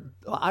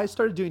I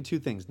started doing two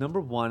things. Number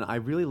one, I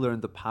really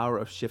learned the power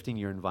of shifting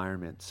your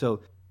environment.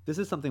 So this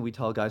is something we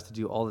tell guys to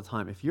do all the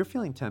time. If you're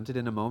feeling tempted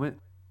in a moment,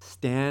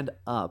 stand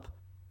up,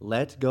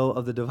 let go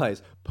of the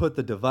device, put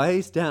the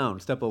device down,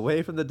 step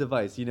away from the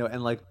device,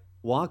 and like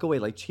walk away,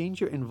 like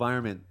change your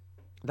environment.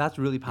 That's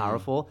really Mm.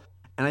 powerful.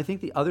 And I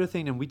think the other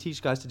thing, and we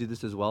teach guys to do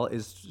this as well,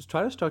 is just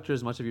try to structure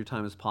as much of your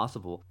time as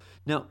possible.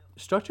 Now,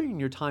 structuring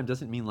your time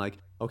doesn't mean like,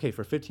 okay,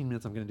 for 15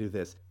 minutes I'm going to do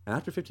this, and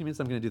after 15 minutes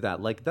I'm going to do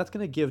that. Like that's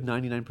going to give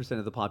 99%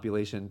 of the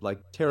population like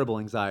terrible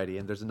anxiety,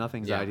 and there's enough Yeah.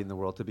 anxiety in the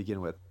world to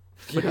begin with.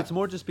 But Yeah. it's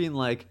more just being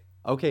like,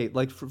 okay,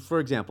 like for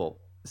example,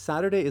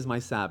 Saturday is my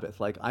Sabbath.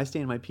 Like I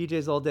stay in my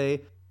PJs all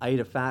day, I eat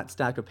a fat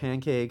stack of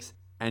pancakes,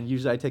 and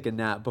usually I take a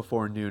nap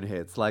before noon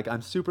hits. Like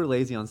I'm super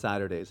lazy on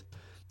Saturdays.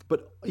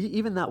 But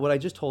even that, what I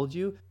just told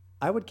you,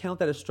 I would count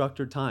that as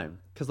structured time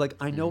because, like,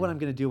 I know what Mm. I'm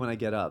going to do when I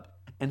get up.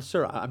 And,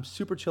 sir, I'm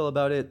super chill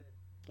about it.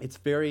 It's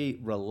very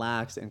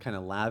relaxed and kind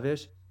of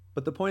lavish.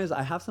 But the point is,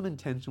 I have some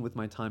intention with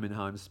my time and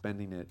how I'm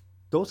spending it.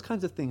 Those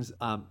kinds of things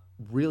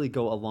really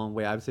go a long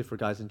way, I would say, for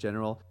guys in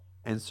general,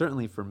 and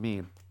certainly for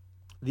me.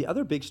 The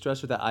other big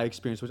stressor that I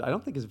experienced, which I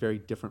don't think is very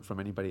different from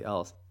anybody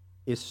else,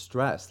 is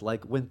stress.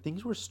 Like when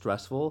things were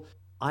stressful,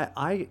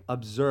 I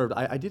observed,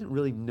 I didn't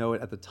really know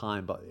it at the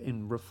time, but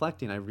in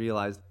reflecting, I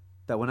realized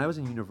that when I was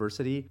in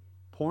university,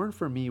 porn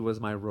for me was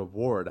my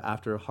reward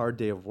after a hard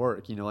day of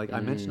work. Like I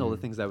mentioned all the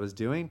Mm. things I was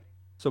doing.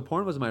 So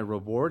porn was my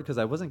reward because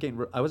I wasn't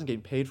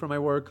getting paid for my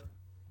work.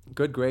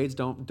 Good grades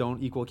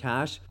don't equal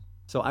cash.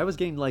 So I was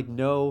getting like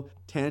no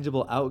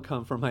tangible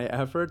outcome from my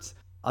efforts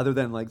other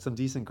than like some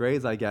decent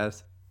grades, I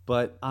guess.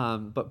 But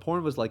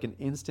porn was like an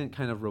instant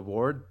kind of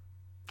reward.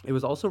 It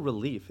was also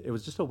relief. It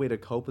was just a way to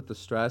cope with the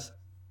stress,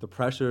 the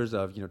pressures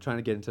of trying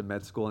to get into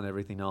med school and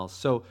everything else.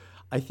 So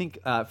I think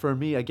for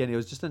me, again, it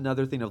was just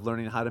another thing of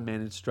learning how to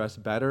manage stress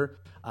better.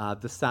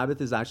 The Sabbath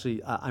is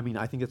actually, I mean,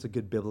 I think it's a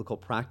good biblical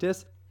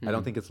practice. I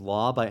don't Mm. think it's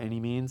law by any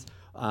means,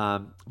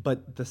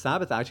 but the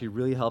Sabbath actually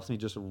really helps me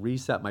just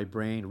reset my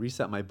brain,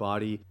 reset my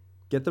body,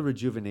 get the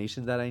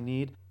rejuvenation that I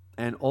need.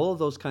 And all of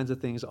those kinds of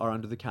things are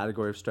under the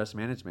category of stress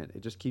management.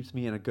 It just keeps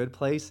me in a good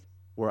place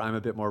where I'm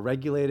a bit more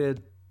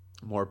regulated,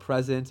 more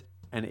present,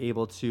 and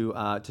able to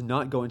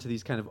not go into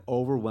these kind of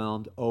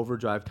overwhelmed,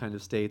 overdrive kind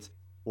of states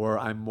where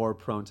I'm more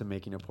prone to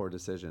making a poor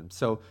decision.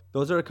 So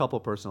those are a couple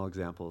personal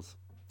examples.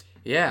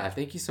 Yeah,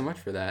 thank you so much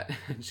for that,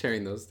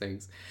 sharing those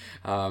things.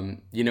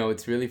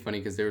 It's really funny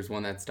because there was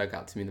one that stuck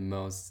out to me the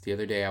most. The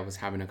other day, I was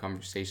having a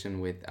conversation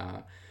with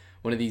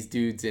one of these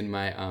dudes in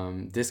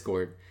my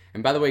Discord.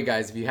 And by the way,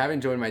 guys, if you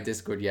haven't joined my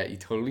Discord yet, you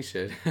totally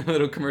should. A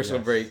little commercial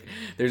Yes. break.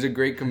 There's a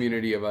great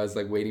community of us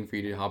like waiting for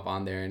you to hop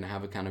on there and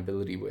have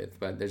accountability with.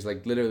 But there's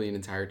like literally an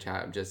entire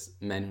chat of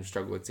just men who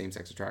struggle with same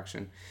sex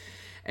attraction.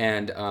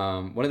 And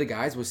one of the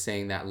guys was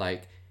saying that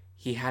like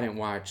he hadn't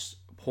watched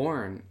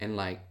porn in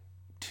like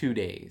 2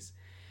 days,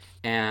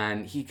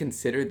 and he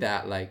considered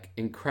that like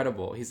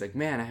incredible. He's like,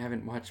 man, I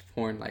haven't watched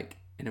porn like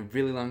in a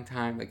really long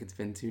time, like it's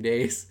been 2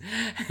 days.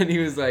 And he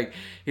was like,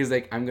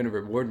 I'm gonna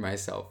reward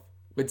myself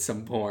with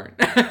some porn.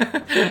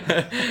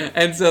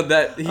 And so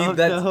Oh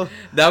no.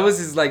 that was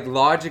his like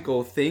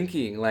logical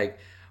thinking. Like,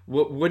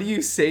 what do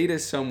you say to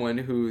someone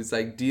who's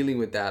like dealing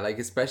with that, like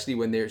especially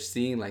when they're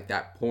seeing like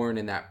that porn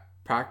and that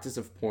practice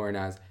of porn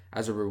as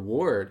a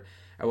reward?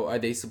 Are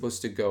they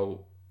supposed to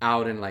go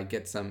out and like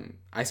get some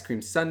ice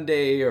cream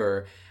sundae,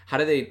 or how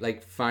do they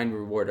like find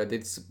reward? Are they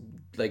just,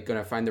 like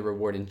gonna find the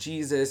reward in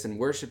Jesus and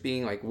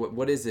worshiping? Like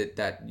what is it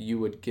that you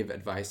would give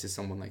advice to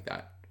someone like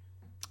that?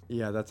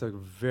 Yeah, that's a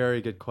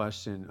very good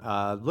question.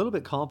 A little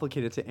bit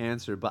complicated to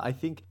answer, but I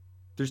think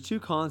there's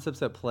two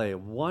concepts at play.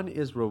 One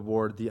is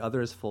reward, the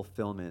other is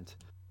fulfillment.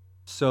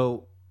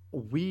 So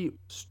we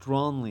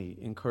strongly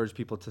encourage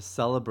people to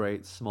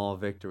celebrate small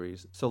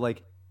victories. So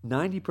like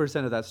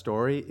 90% of that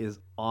story is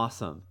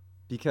awesome.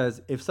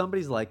 Because if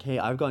somebody's like, hey,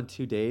 I've gone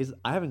 2 days,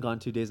 I haven't gone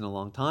 2 days in a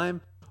long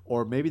time,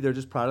 or maybe they're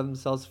just proud of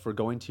themselves for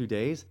going 2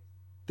 days,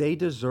 they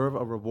deserve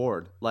a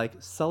reward. Like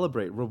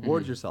celebrate,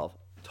 reward Mm-hmm. yourself.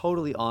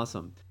 Totally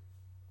awesome.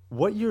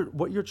 What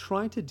you're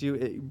trying to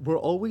do, we're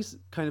always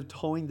kind of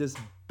towing this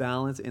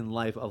balance in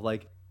life of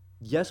like,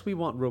 yes, we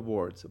want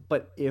rewards,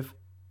 but if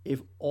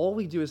all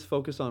we do is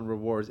focus on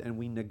rewards and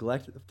we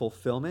neglect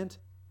fulfillment,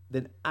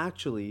 then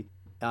actually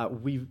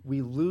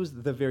we lose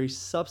the very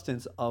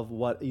substance of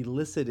what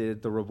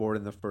elicited the reward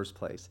in the first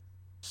place.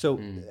 So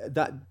Mm.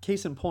 that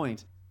case in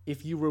point,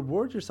 if you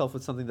reward yourself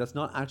with something that's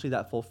not actually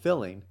that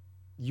fulfilling,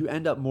 you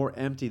end up more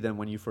empty than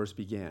when you first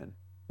began,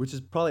 which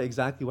is probably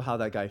exactly how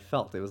that guy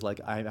felt. It was like,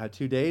 I had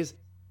 2 days,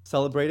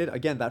 celebrated.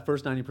 Again, that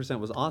first 90%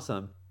 was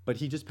awesome, but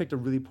he just picked a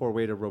really poor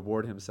way to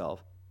reward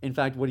himself. In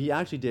fact, what he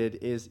actually did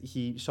is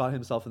he shot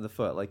himself in the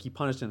foot. Like he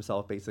punished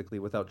himself basically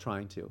without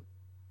trying to.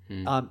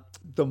 Mm.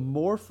 The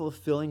more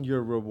fulfilling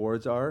your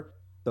rewards are,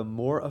 the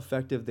more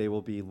effective they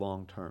will be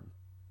long term.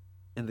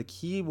 And the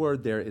key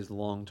word there is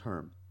long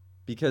term,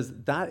 because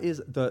that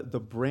is the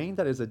brain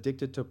that is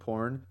addicted to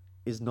porn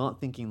is not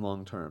thinking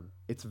long term.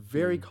 It's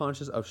very Mm.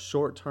 conscious of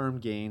short term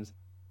gains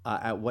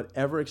at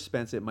whatever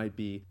expense it might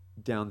be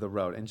down the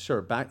road. And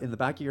sure, back in the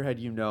back of your head,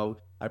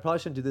 I probably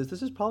shouldn't do this.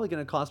 This is probably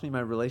going to cost me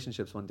my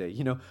relationships one day.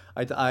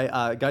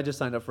 A guy just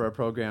signed up for a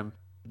program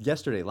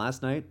yesterday,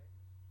 last night,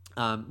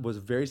 was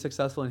very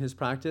successful in his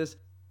practice,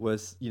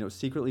 was,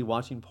 secretly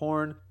watching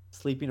porn,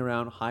 sleeping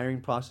around,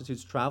 hiring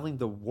prostitutes, traveling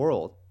the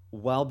world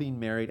while being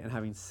married and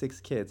having 6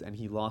 kids, and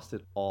he lost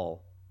it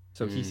all.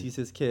 So he Mm. sees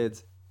his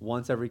kids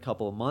once every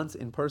couple of months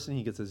in person.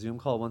 He gets a Zoom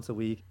call once a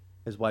week.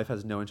 His wife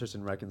has no interest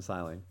in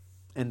reconciling.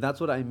 And that's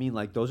what I mean.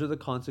 Like, those are the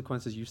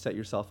consequences you set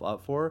yourself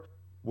up for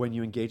when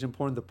you engage in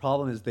porn. The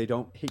problem is they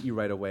don't hit you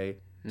right away.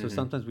 So Mm-hmm.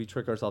 sometimes we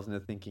trick ourselves into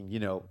thinking,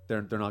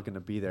 they're not going to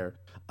be there.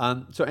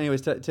 So,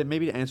 anyways, to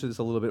maybe answer this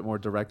a little bit more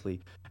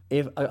directly,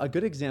 if a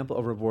good example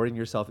of rewarding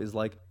yourself is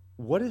like,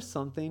 what is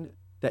something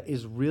that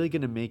is really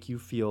going to make you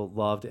feel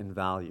loved and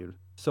valued?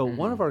 So, one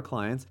Mm-hmm. of our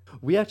clients,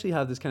 we actually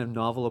have this kind of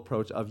novel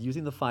approach of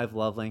using the 5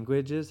 love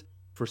languages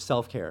for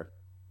self care.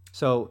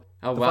 So,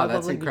 Oh the wow, five love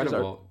that's languages are,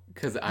 incredible.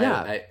 Because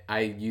yeah, I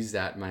use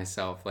that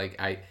myself. Like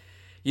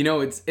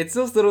it's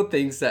those little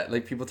things that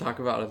like people talk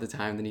about all the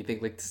time. Then you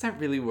think like, does that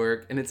really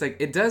work? And it's like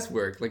it does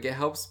work. Like it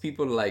helps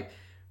people to like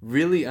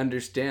really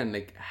understand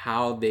like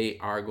how they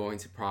are going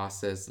to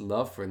process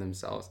love for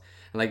themselves.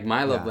 And like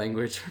my love yeah.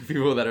 language for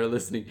people that are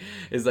listening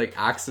is like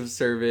acts of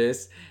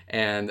service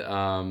and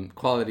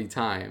quality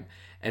time.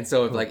 And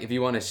so if Cool. like if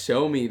you want to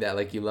show me that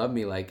like you love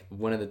me, like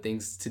one of the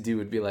things to do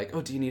would be like,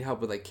 oh, do you need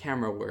help with like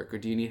camera work, or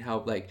do you need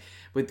help like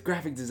with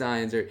graphic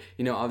designs, or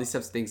all these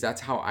types of things. That's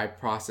how I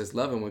process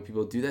love. And when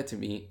people do that to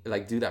me,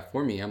 like do that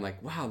for me, I'm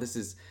like, wow,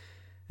 this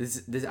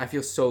I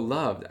feel so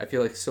loved. I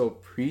feel like so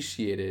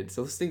appreciated.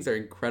 So those things are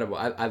incredible.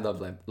 I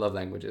love love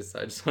languages.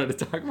 So I just wanted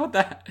to talk about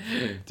that.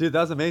 Dude,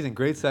 that was amazing.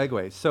 Great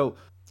segue. So,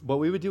 what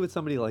we would do with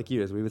somebody like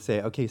you is we would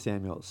say, okay,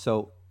 Samuel,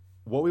 so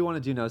what we want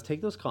to do now is take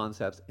those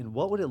concepts and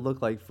what would it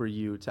look like for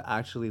you to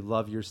actually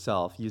love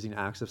yourself using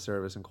acts of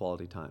service and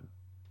quality time?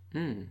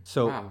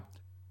 So, Wow.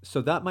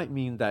 so that might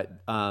mean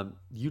that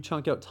you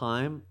chunk out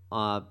time,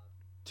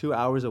 2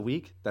 hours a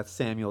week. That's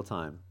Samuel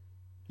time.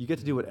 You get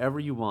to do whatever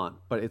you want,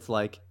 but it's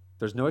like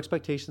there's no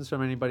expectations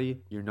from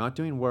anybody. You're not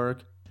doing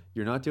work.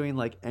 You're not doing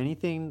like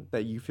anything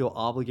that you feel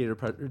obligated or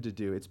pressured to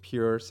do. It's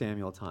pure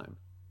Samuel time.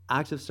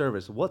 Acts of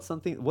service. What's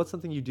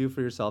something you do for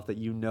yourself that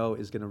you know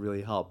is going to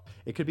really help?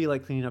 It could be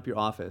like cleaning up your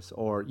office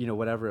or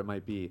whatever it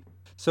might be.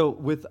 So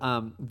with the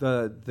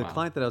Wow.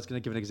 client that I was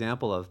going to give an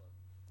example of,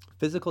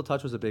 physical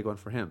touch was a big one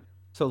for him.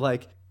 So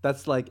like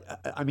that's like,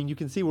 I mean, you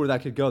can see where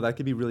that could go. That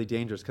could be really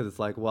dangerous because it's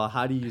like, well,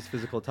 how do you use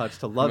physical touch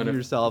to I'm love gonna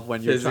yourself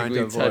when you're trying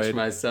to physically touch avoid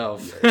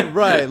myself.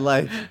 right,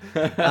 like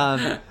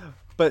um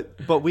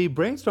but we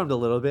brainstormed a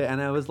little bit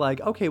and I was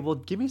like, okay, well,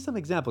 give me some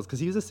examples because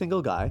he was a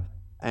single guy.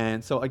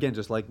 And so again,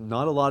 just like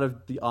not a lot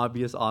of the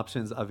obvious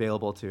options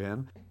available to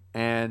him.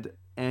 And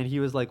he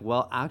was like,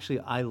 well, actually,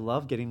 I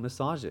love getting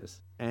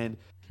massages. And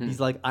Hmm. he's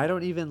like, I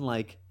don't even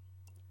like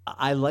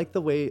I like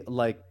the way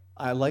like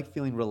I like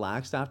feeling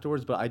relaxed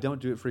afterwards, but I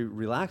don't do it for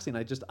relaxing.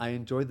 I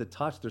enjoy the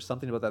touch. There's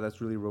something about that that's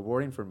really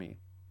rewarding for me.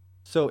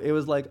 So it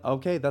was like,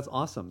 okay, that's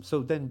awesome.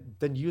 So then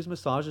use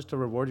massages to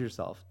reward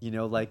yourself.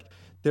 Like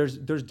there's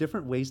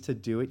different ways to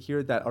do it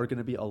here that are going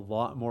to be a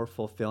lot more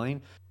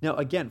fulfilling. Now,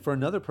 again, for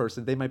another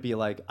person, they might be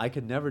like, I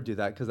could never do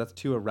that because that's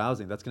too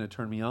arousing. That's going to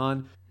turn me on,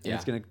 and Yeah.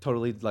 it's going to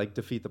totally like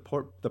defeat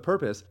the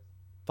purpose.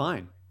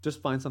 Fine,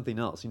 just find something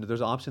else.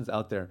 There's options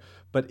out there,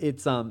 but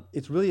it's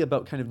really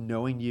about kind of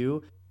knowing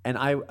you, and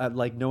I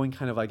like knowing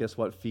kind of, I guess,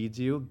 what feeds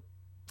you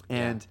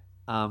Yeah.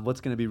 and what's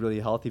going to be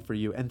really healthy for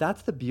you. And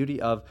that's the beauty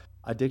of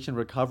addiction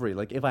recovery.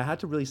 Like, if I had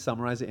to really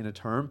summarize it in a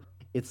term,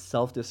 it's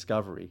self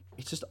discovery.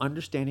 It's just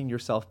understanding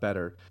yourself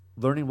better,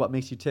 learning what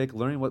makes you tick,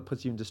 learning what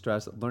puts you in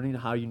distress, learning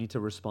how you need to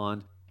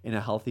respond in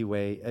a healthy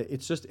way.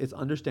 It's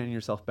understanding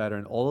yourself better.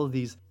 And all of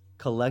these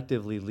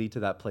collectively lead to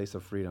that place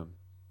of freedom.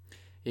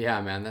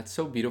 Yeah, man, that's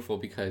so beautiful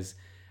because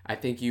I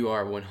think you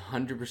are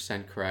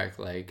 100% correct.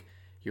 Like,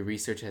 your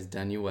research has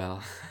done you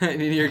well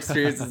and your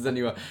experience has done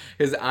you well,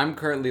 because I'm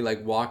currently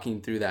like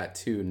walking through that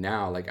too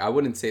now. Like I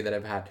wouldn't say that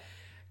I've had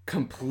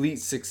complete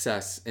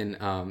success in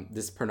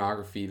this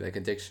pornography like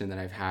addiction that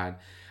I've had,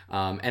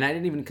 and I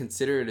didn't even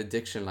consider it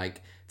addiction.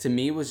 Like to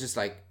me it was just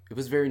like it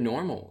was very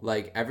normal,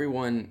 like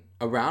everyone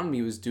around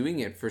me was doing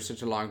it for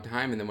such a long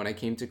time, and then when I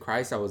came to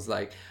Christ I was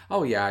like,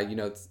 oh yeah, you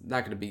know, it's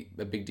not going to be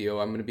a big deal,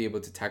 I'm going to be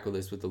able to tackle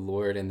this with the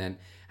Lord. And then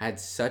I had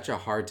such a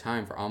hard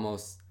time for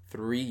almost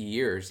 3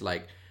 years,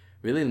 like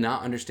really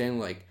not understanding.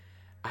 Like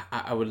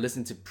I would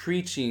listen to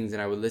preachings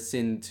and I would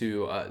listen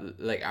to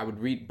like I would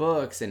read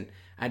books, and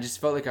I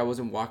just felt like I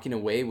wasn't walking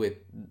away with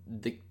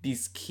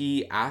these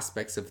key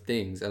aspects of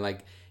things. And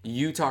like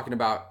you talking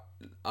about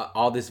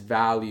all this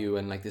value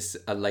and like this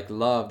like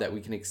love that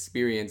we can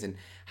experience and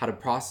how to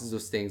process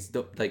those things.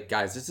 Like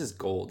guys, this is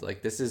gold.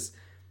 Like this is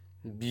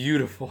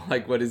beautiful,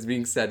 like what is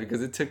being said,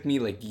 because it took me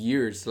like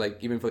years to like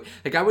even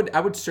like I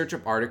would search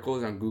up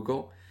articles on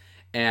Google,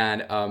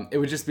 and it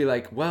would just be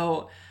like,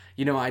 well,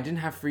 you know, I didn't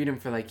have freedom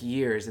for like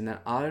years, and then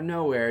out of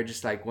nowhere,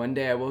 just like one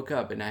day I woke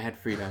up and I had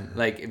freedom,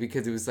 like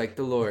because it was like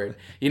the Lord,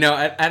 you know.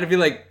 I'd be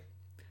like,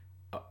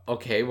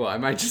 okay, well,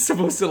 am I just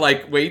supposed to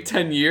like wait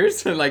 10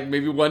 years and like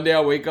maybe one day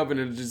I'll wake up and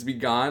it'll just be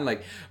gone?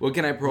 Like what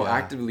can I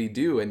proactively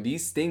do? And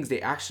these things,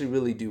 they actually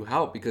really do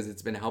help, because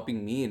it's been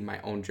helping me in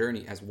my own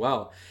journey as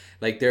well.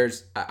 Like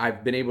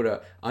I've been able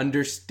to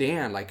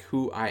understand like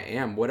who I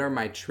am, what are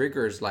my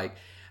triggers, like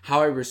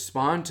how I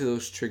respond to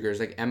those triggers.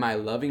 Like, am I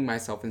loving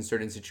myself in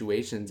certain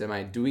situations? Am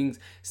I doing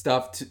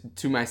stuff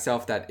to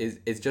myself that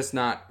is just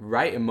not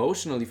right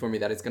emotionally for me,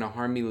 that it's going to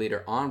harm me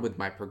later on with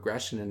my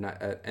progression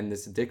and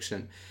this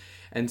addiction?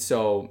 And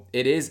so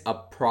it is a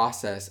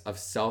process of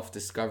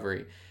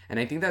self-discovery. And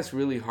I think that's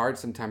really hard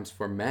sometimes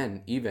for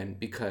men, even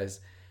because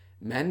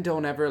men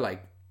don't ever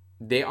like,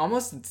 they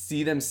almost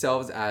see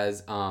themselves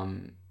as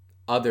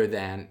other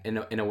than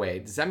in a way.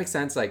 Does that make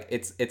sense? Like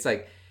it's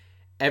like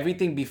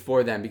everything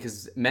before them,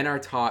 because men are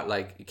taught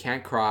like you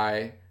can't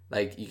cry,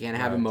 like you can't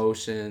have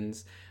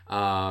emotions,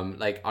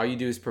 like all you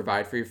do is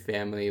provide for your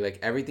family, like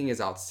everything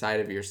is outside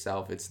of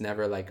yourself. It's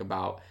never like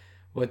about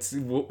what's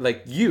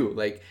like you,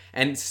 like.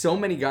 And so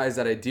many guys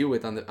that I deal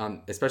with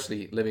on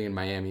especially living in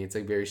Miami, it's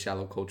like very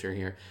shallow culture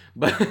here,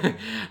 but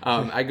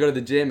I go to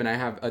the gym and I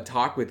have a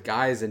talk with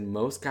guys, and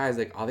most guys,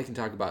 like all they can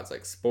talk about is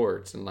like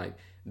sports and like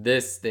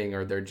this thing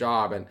or their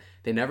job, and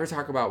they never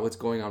talk about what's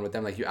going on with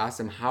them. Like you ask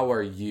them, how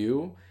are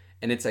you?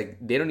 And it's like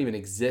they don't even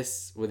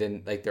exist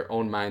within like their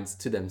own minds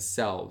to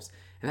themselves.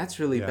 And that's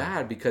really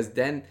bad, because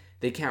then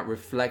they can't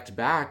reflect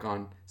back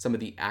on some of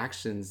the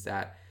actions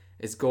that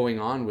is going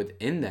on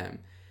within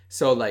them.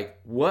 So like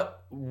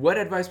what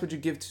advice would you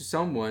give to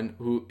someone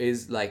who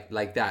is like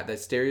that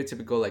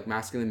stereotypical like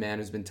masculine man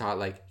who's been taught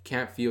like you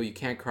can't feel, you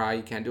can't cry,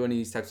 you can't do any of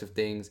these types of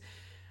things?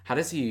 How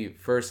does he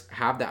first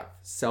have that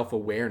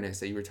self-awareness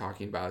that you were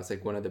talking about? It's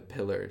like one of the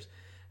pillars.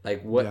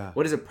 Like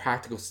what is a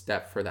practical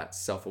step for that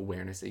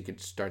self-awareness that you could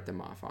start them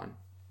off on?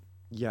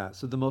 Yeah.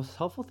 So the most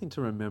helpful thing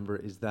to remember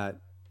is that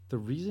the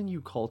reason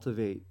you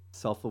cultivate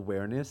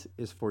self-awareness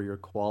is for your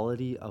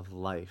quality of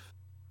life.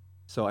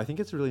 So I think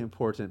it's really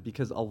important,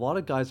 because a lot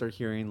of guys are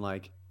hearing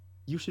like,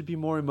 you should be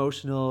more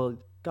emotional.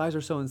 Guys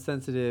are so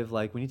insensitive.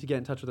 Like we need to get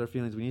in touch with our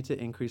feelings. We need to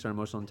increase our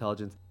emotional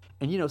intelligence.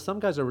 And you know,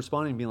 some guys are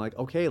responding being like,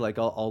 okay, like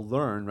I'll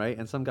learn, right?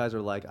 And some guys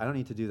are like, I don't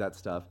need to do that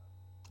stuff.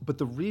 But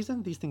the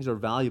reason these things are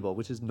valuable,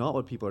 which is not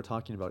what people are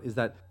talking about, is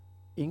that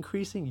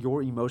increasing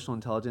your emotional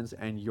intelligence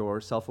and your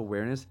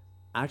self-awareness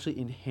actually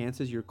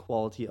enhances your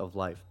quality of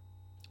life.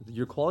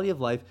 Your quality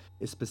of life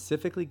is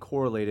specifically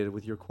correlated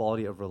with your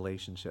quality of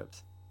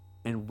relationships.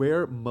 And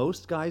where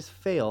most guys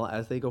fail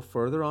as they go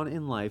further on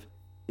in life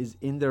is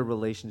in their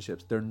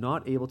relationships. They're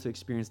not able to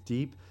experience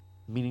deep,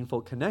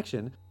 meaningful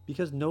connection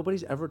because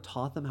nobody's ever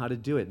taught them how to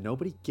do it.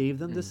 Nobody gave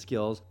them the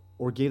skills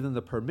or gave them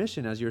the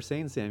permission, as you're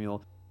saying,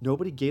 Samuel.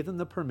 Nobody gave them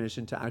the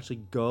permission to actually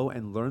go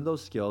and learn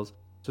those skills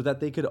so that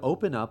they could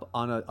open up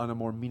on a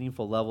more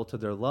meaningful level to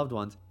their loved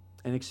ones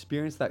and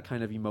experience that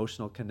kind of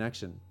emotional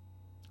connection.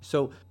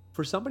 So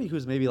for somebody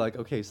who's maybe like,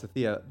 okay,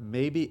 Sathya,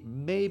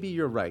 maybe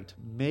you're right.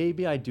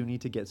 Maybe I do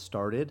need to get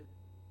started,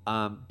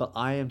 but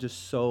I am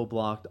just so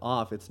blocked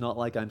off. It's not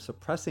like I'm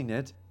suppressing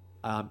it.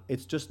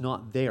 It's just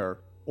not there,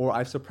 or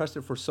I've suppressed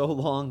it for so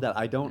long that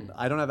I don't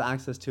have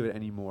access to it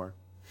anymore.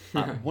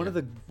 One of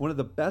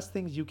the best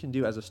things you can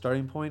do as a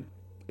starting point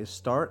is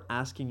start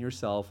asking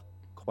yourself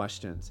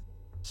questions.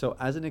 So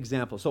as an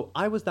example, so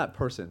I was that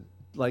person.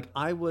 Like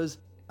I was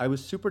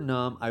super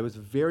numb. I was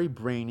very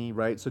brainy,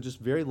 right? So just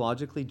very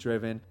logically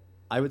driven.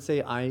 I would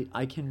say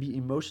I can be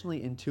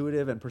emotionally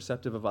intuitive and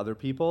perceptive of other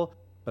people,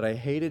 but I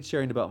hated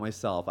sharing about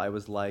myself. I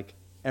was like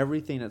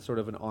everything at sort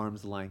of an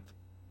arm's length.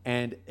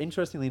 And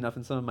interestingly enough,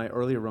 in some of my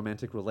earlier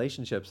romantic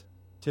relationships,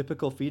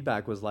 typical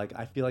feedback was like,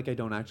 I feel like I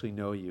don't actually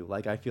know you.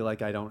 Like I feel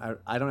like I don't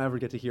ever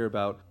get to hear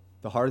about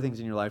the hard things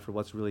in your life or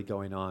what's really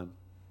going on.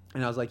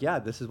 And I was like, yeah,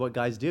 this is what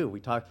guys do. We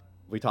talk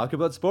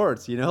about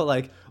sports,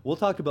 like we'll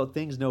talk about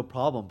things, no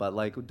problem, but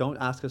like don't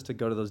ask us to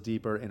go to those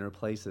deeper inner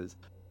places.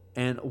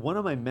 And one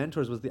of my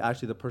mentors was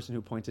actually the person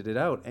who pointed it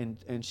out,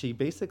 and she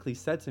basically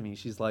said to me,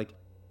 she's like,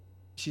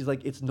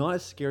 it's not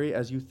as scary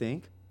as you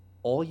think.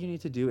 All you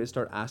need to do is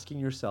start asking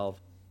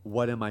yourself,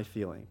 what am I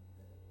feeling?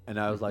 And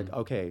I was like,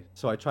 okay.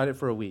 So I tried it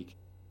for a week.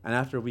 And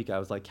after a week, I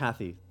was like,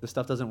 Kathy, this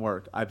stuff doesn't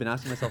work. I've been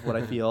asking myself what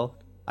I feel.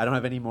 I don't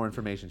have any more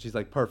information. She's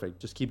like, perfect.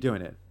 Just keep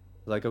doing it. I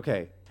was like,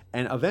 okay.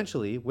 And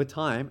eventually, with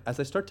time, as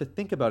I start to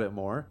think about it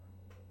more,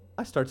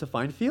 I start to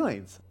find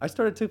feelings. I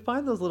started to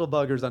find those little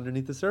buggers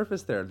underneath the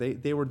surface there.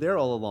 They were there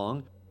all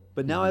along,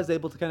 but now I was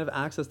able to kind of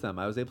access them.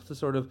 I was able to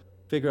sort of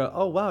figure out,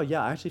 oh wow,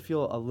 yeah, I actually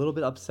feel a little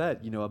bit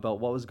upset, about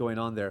what was going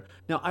on there.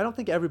 Now, I don't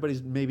think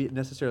everybody's maybe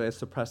necessarily as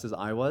suppressed as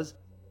I was,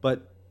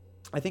 but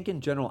I think in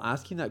general,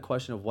 asking that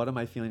question of what am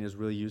I feeling is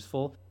really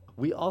useful.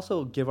 We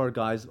also give our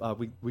guys,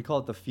 we call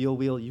it the feel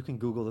wheel. You can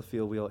Google the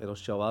feel wheel, it'll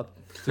show up.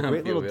 It's a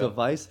great Feel little wheel.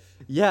 device.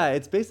 Yeah,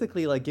 it's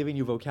basically like giving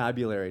you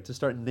vocabulary to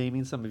start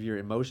naming some of your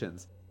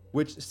emotions,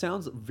 which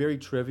sounds very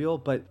trivial,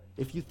 but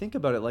if you think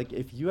about it, like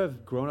if you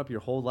have grown up your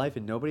whole life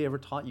and nobody ever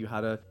taught you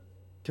how to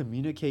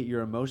communicate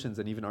your emotions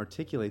and even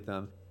articulate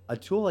them, a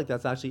tool like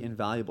that's actually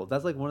invaluable.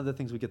 That's like one of the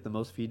things we get the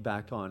most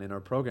feedback on in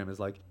our program is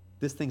like,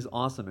 this thing's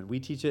awesome, and we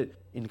teach it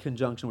in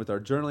conjunction with our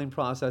journaling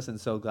process, and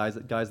so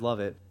guys love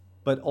it.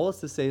 But all it's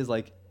to say is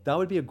like that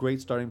would be a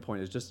great starting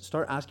point, is just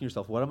start asking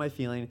yourself, what am I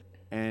feeling,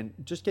 and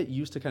just get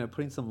used to kind of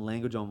putting some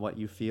language on what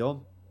you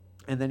feel.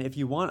 And then if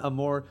you want a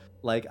more,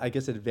 like, I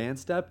guess,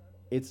 advanced step,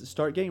 it's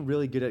start getting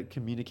really good at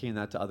communicating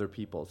that to other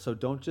people. So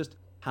don't just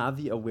have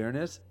the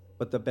awareness,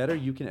 but the better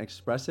you can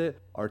express it,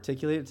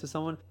 articulate it to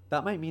someone.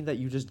 That might mean that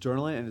you just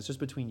journal it and it's just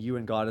between you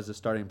and God as a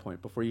starting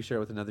point before you share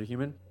it with another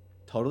human.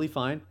 Totally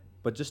fine.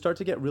 But just start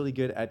to get really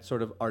good at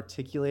sort of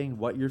articulating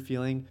what you're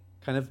feeling,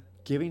 kind of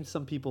giving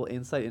some people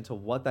insight into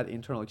what that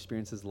internal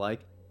experience is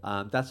like.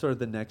 That's sort of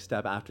the next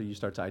step after you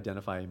start to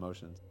identify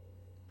emotions.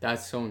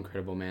 That's so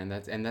incredible, man.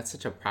 That's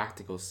such a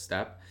practical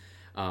step.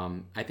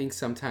 I think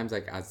sometimes,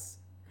 like, as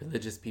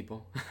religious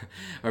people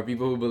or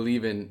people who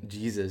believe in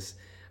Jesus,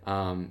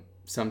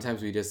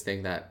 sometimes we just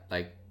think that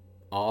like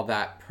all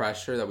that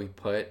pressure that we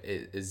put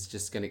is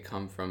just gonna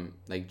come from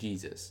like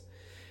Jesus,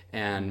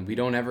 and we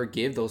don't ever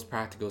give those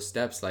practical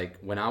steps. Like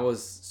when I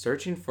was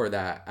searching for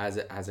that as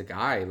a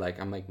guy, like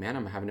I'm like, man,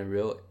 I'm having a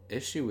real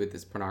issue with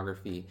this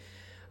pornography,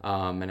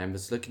 and I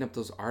was looking up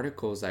those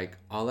articles. Like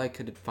all I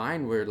could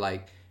find were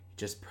like,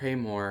 just pray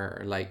more,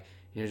 or like,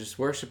 just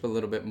worship a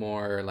little bit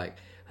more, or like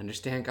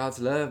understand God's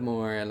love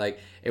more. Like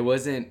it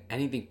wasn't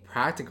anything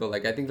practical.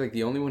 Like I think like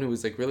the only one who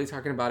was like really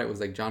talking about it was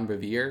like John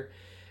Bevere,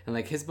 and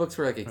like his books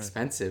were like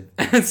expensive.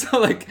 And so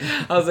like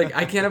I was like,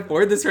 I can't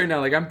afford this right now,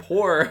 like I'm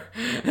poor.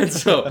 And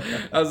so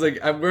I was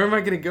like, where am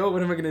I gonna go,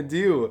 what am I gonna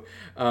do?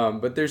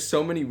 But there's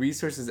so many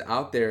resources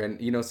out there,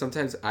 and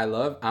sometimes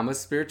I'm a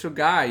spiritual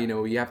guy.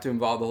 You have to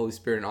involve the Holy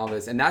Spirit in all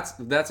this, and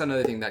that's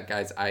another thing that,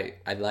 guys, I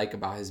like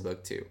about his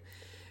book too,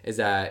 is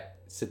that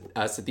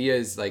Sathya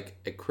is like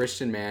a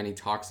Christian man. He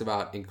talks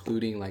about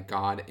including like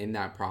God in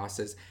that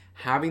process,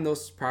 having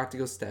those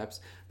practical steps,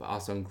 but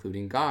also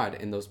including God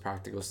in those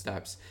practical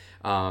steps,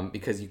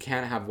 because you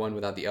can't have one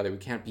without the other. We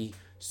can't be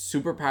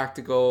super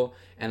practical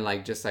and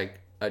like just like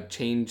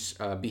change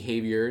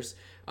behaviors,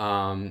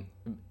 and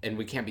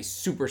we can't be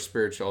super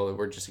spiritual.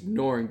 We're just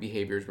ignoring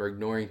behaviors, we're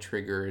ignoring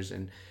triggers,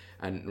 and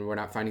we're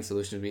not finding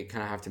solutions. We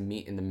kind of have to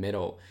meet in the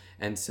middle.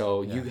 And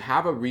so you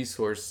have a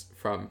resource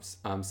from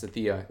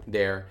Sathya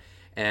there,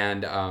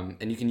 and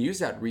you can use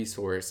that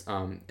resource.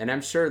 And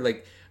I'm sure,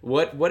 like,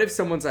 what if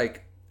someone's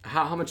like,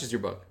 how much is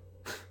your book?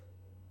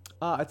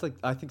 It's like,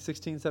 I think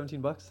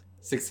 $16-17.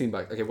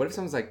 $16. Okay, what if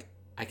someone's like,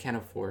 I can't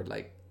afford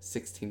like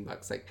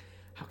 $16? Like,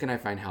 how can I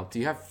find help? Do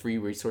you have free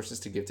resources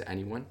to give to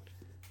anyone?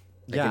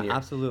 Like Yeah,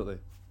 absolutely.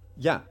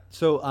 Yeah.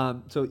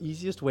 So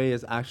easiest way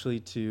is actually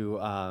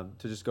to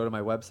just go to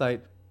my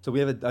website. So we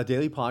have a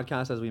daily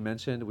podcast, as we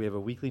mentioned. We have a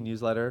weekly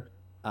newsletter.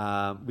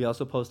 We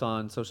also post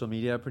on social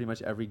media pretty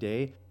much every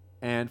day.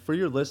 And for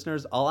your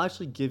listeners, I'll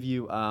actually give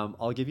you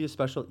a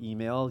special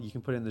email. You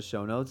can put it in the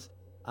show notes.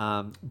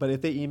 But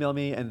if they email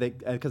me and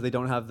because they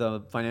don't have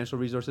the financial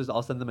resources,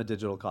 I'll send them a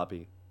digital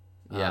copy.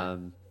 Yeah.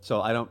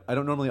 So I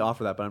don't normally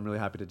offer that, but I'm really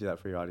happy to do that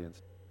for your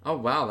audience. Oh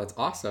wow, that's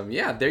awesome.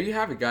 Yeah, there you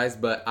have it, guys.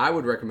 But I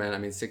would recommend,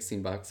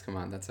 $16, come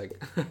on, that's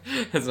like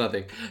that's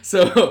nothing.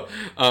 So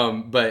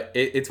but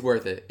it's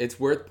worth it. It's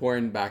worth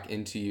pouring back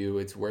into you.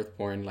 It's worth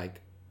pouring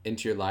like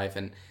into your life.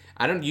 And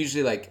I don't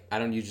usually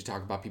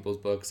talk about people's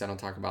books. I don't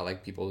talk about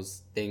like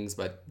people's things,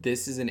 but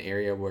this is an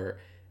area where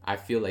I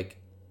feel like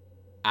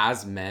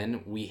as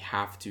men we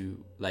have to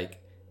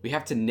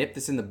nip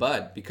this in the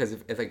bud, because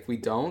if like we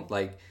don't,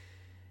 like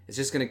it's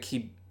just gonna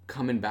keep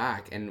coming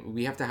back, and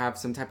we have to have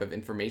some type of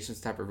information,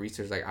 some type of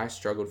research. Like I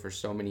struggled for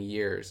so many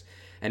years,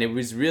 and it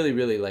was really,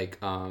 really like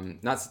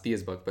not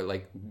Sathya's book, but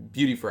like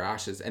Beauty for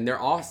Ashes, and they're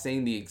all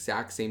saying the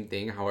exact same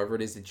thing. However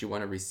it is that you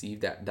want to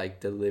receive that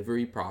like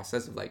delivery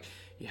process of like,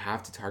 you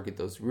have to target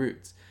those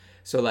roots.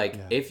 So like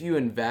if you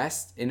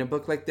invest in a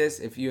book like this,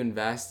 if you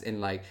invest in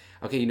like,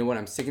 okay, you know what,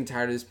 I'm sick and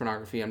tired of this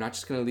pornography, I'm not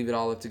just gonna leave it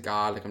all up to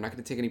God, like I'm not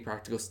gonna take any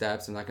practical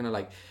steps, I'm not gonna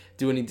like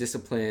do any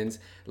disciplines,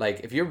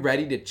 like if you're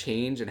ready to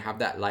change and have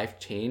that life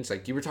change,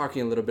 like you were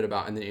talking a little bit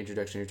about in the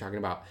introduction, you're talking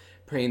about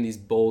praying these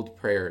bold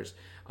prayers.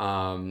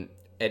 And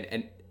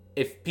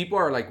if people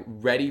are like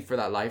ready for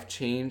that life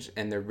change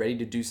and they're ready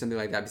to do something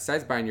like that,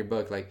 besides buying your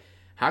book, like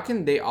how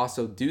can they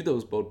also do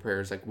those bold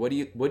prayers? Like what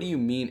do you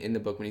mean in the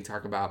book when you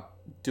talk about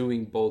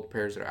doing bold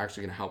prayers that are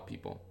actually going to help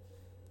people?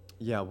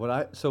 Yeah,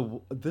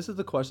 this is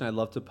the question I'd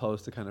love to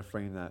pose to kind of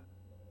frame that.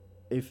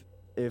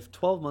 If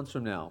 12 months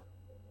from now,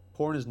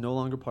 porn is no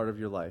longer part of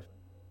your life,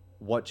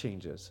 what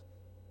changes?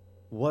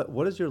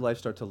 What does your life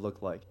start to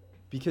look like?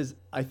 Because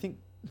I think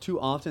too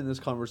often in this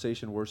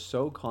conversation we're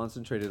so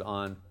concentrated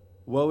on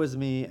woe is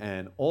me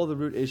and all the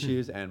root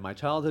issues and my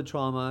childhood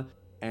trauma,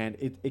 and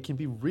it can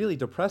be really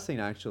depressing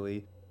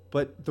actually.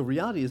 But the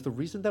reality is the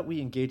reason that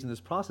we engage in this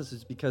process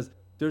is because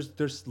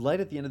there's light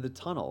at the end of the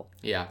tunnel.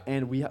 Yeah.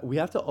 And we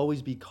have to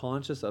always be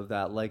conscious of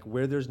that, like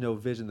where there's no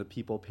vision, the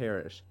people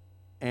perish.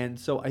 And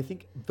so I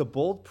think the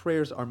bold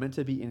prayers are meant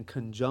to be in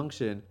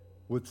conjunction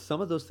with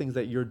some of those things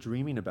that you're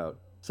dreaming about.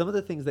 Some of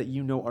the things that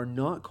you know are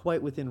not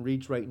quite within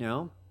reach right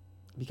now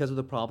because of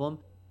the problem,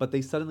 but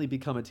they suddenly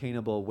become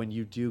attainable when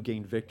you do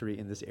gain victory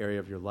in this area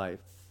of your life.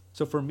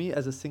 So for me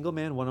as a single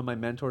man, one of my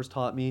mentors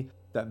taught me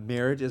that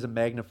marriage is a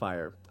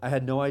magnifier. I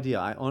had no idea.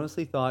 I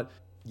honestly thought,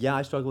 yeah,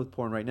 I struggle with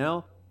porn right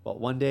now, but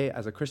one day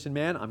as a Christian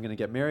man, I'm going to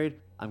get married.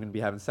 I'm going to be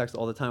having sex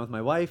all the time with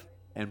my wife,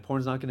 and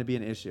porn's not going to be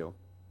an issue.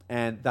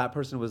 And that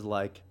person was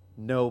like,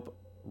 nope,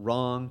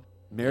 wrong.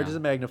 Marriage is a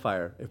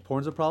magnifier. If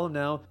porn's a problem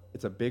now,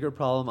 it's a bigger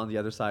problem on the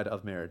other side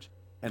of marriage.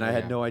 And I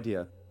had no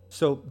idea.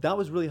 So that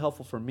was really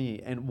helpful for me.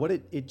 And what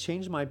it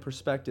changed my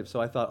perspective. So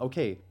I thought,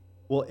 okay,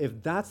 well,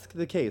 if that's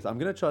the case, I'm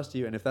going to trust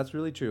you. And if that's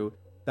really true,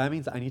 that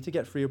means I need to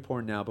get free of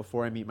porn now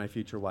before I meet my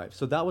future wife.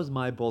 So that was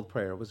my bold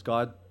prayer was,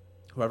 God,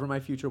 whoever my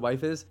future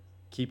wife is,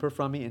 keep her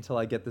from me until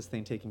I get this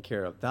thing taken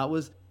care of. That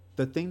was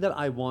the thing that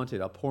I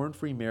wanted, a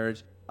porn-free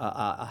marriage,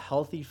 a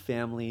healthy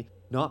family,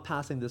 not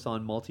passing this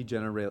on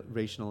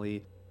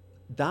multi-generationally.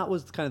 That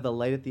was kind of the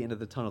light at the end of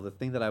the tunnel, the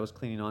thing that I was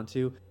clinging on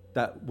to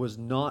that was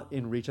not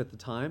in reach at the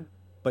time,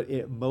 but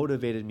it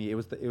motivated me. It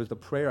was the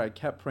prayer I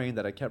kept praying,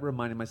 that I kept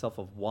reminding myself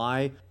of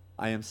why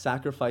I am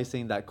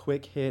sacrificing that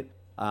quick hit,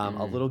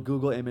 a little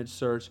Google image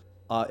search.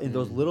 In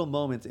those little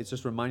moments, it's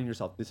just reminding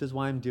yourself, this is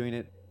why I'm doing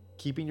it,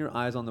 keeping your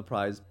eyes on the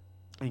prize,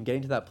 and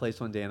getting to that place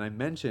one day. And I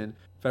mentioned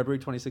February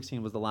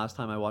 2016 was the last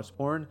time I watched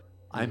porn.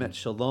 I met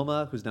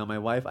Shaloma, who's now my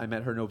wife. I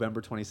met her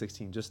November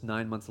 2016, just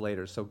 9 months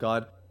later. So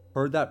God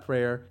heard that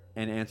prayer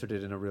and answered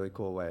it in a really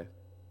cool way.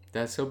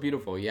 That's so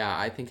beautiful. Yeah,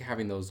 I think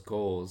having those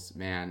goals,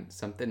 man,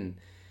 something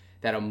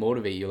that'll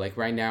motivate you. Like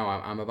right now,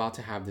 I'm about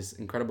to have this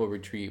incredible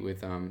retreat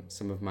with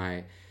some of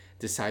my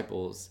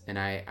disciples, and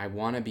I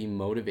want to be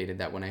motivated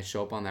that when I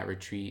show up on that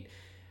retreat,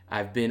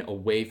 I've been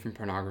away from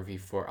pornography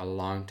for a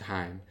long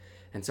time.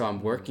 And so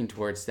I'm working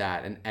towards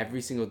that. And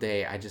every single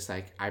day,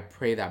 I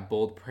pray that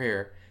bold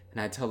prayer. And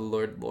I tell the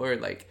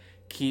Lord, like,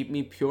 keep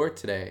me pure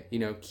today.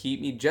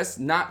 Keep me just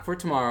not for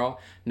tomorrow,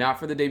 not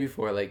for the day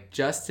before, like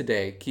just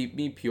today. Keep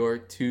me pure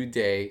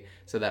today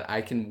so that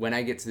I can, when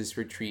I get to this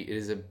retreat, it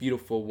is a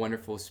beautiful,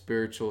 wonderful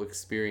spiritual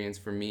experience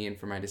for me and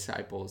for my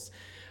disciples.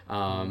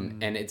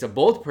 And it's a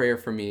bold prayer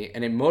for me,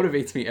 and it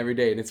motivates me every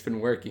day, and it's been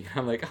working.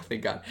 I'm like, oh,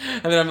 thank God.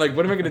 And then I'm like,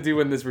 what am I going to do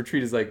when this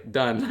retreat is like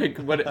done? Like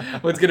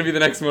what's going to be the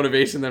next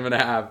motivation that I'm going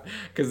to have?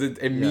 Because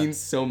it means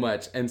so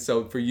much. And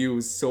so for you,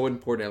 it's so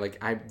important. Like,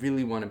 I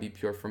really want to be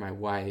pure for my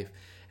wife.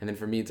 And then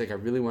for me, it's like, I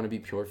really want to be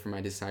pure for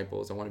my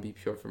disciples. I want to be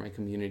pure for my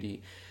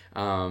community.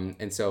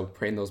 And so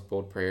praying those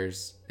bold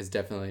prayers is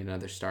definitely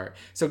another start.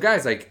 So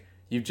guys, like,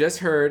 you've just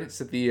heard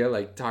Sathya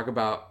like talk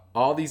about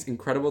all these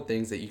incredible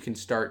things that you can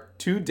start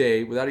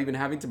today without even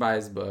having to buy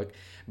his book.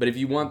 But if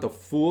you want the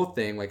full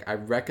thing, like, I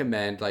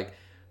recommend, like,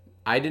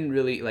 I didn't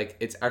really, like,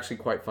 it's actually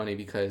quite funny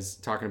because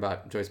talking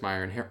about Joyce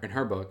Meyer in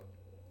her book,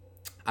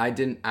 I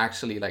didn't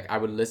actually, like, I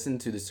would listen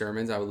to the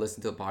sermons, I would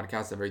listen to the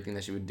podcast of everything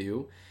that she would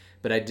do,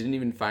 but I didn't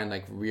even find,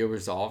 like, real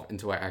resolve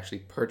until I actually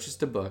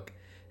purchased a book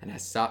and I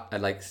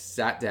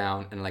sat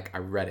down and, like, I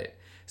read it.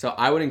 So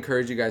I would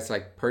encourage you guys to,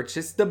 like,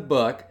 purchase the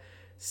book,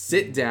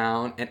 sit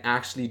down, and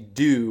actually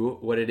do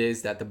what it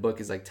is that the book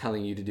is, like,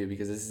 telling you to do,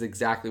 because this is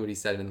exactly what he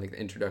said in, like, the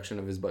introduction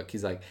of his book.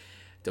 He's like,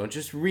 don't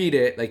just read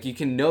it. Like, you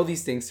can know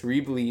these things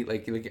cerebrally,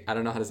 like I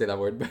don't know how to say that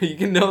word, but you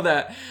can know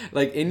that,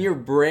 like, in your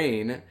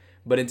brain,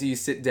 but until you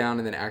sit down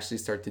and then actually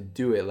start to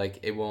do it, like,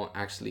 it won't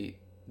actually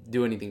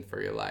do anything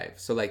for your life.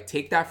 So, like,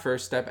 take that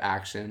first step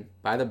action,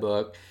 buy the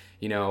book,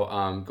 go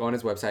on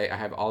his website. I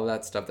have all of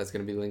that stuff that's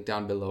going to be linked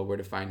down below, where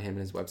to find him and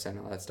his website and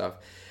all that stuff.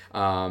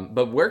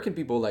 But where can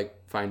people,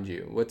 like, find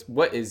you?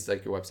 What is,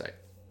 like, your website?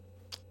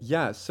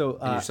 Yeah, so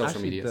and your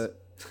social medias.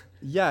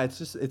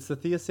 It's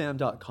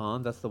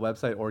sathyasam.com. That's the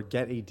website, or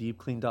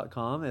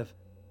getadeepclean.com if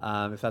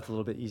that's a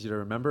little bit easier to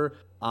remember.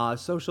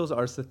 Socials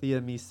are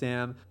Sathya, me,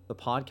 Sam. The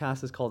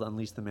podcast is called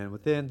Unleash the Man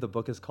Within. The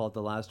book is called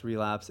The Last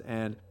Relapse.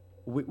 And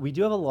we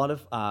do have a lot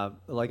of,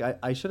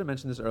 I should have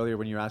mentioned this earlier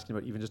when you were asking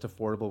about even just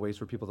affordable ways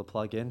for people to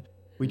plug in.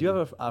 We do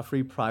have a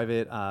free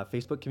private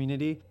Facebook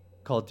community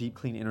called Deep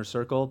Clean Inner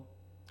Circle.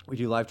 We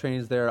do live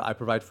trainings there. I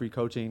provide free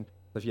coaching.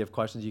 So if you have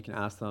questions, you can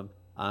ask them.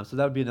 So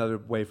that would be another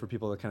way for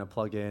people to kind of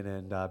plug in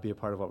and be a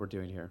part of what we're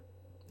doing here.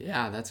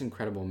 Yeah, that's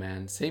incredible,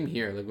 man. Same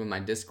here. Like with my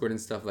Discord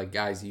and stuff, like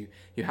guys, you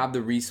have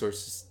the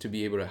resources to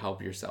be able to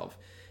help yourself.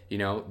 You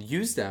know,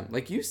 use them.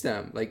 Like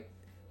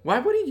why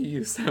wouldn't you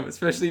use them?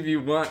 Especially if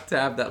you want to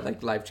have that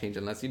like life change.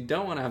 Unless you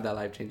don't want to have that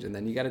life change, and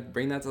then you got to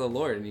bring that to the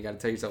Lord, and you got to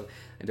tell yourself,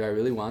 do I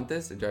really want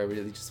this, or do I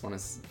really just want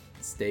to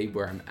stay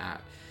where I'm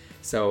at?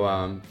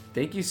 So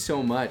thank you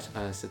so much,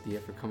 Satya,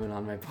 for coming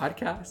on my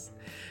podcast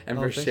and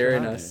for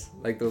sharing us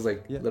like those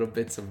little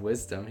bits of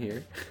wisdom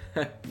here.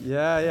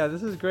 Yeah,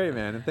 this is great,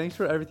 man. And thanks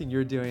for everything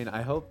you're doing.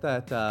 I hope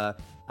that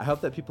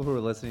people who are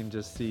listening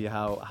just see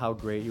how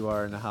great you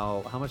are and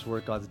how much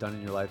work God's done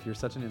in your life. You're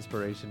such an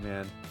inspiration,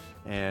 man.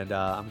 And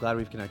I'm glad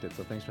we've connected.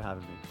 So thanks for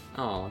having me.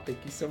 Oh, thank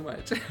you so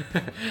much.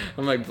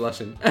 I'm like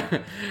blushing.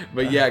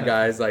 But yeah,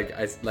 guys, like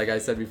I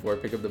said before,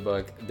 pick up the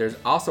book. There's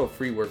also a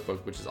free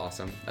workbook, which is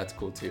awesome. That's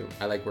cool too.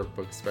 I like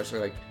workbooks, especially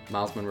like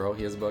Miles Monroe.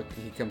 He has a book.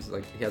 He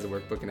has a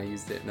workbook, and I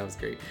used it, and that was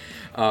great.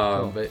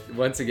 Cool. But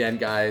once again,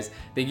 guys,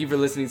 thank you for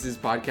listening to this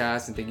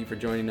podcast, and thank you for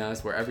joining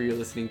us wherever you're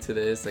listening to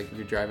this. Like if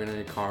you're driving in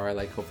your car,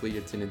 like hopefully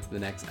you're tuned into the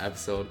next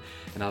episode,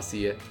 and I'll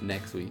see you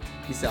next week.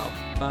 Peace out.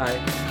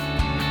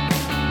 Bye.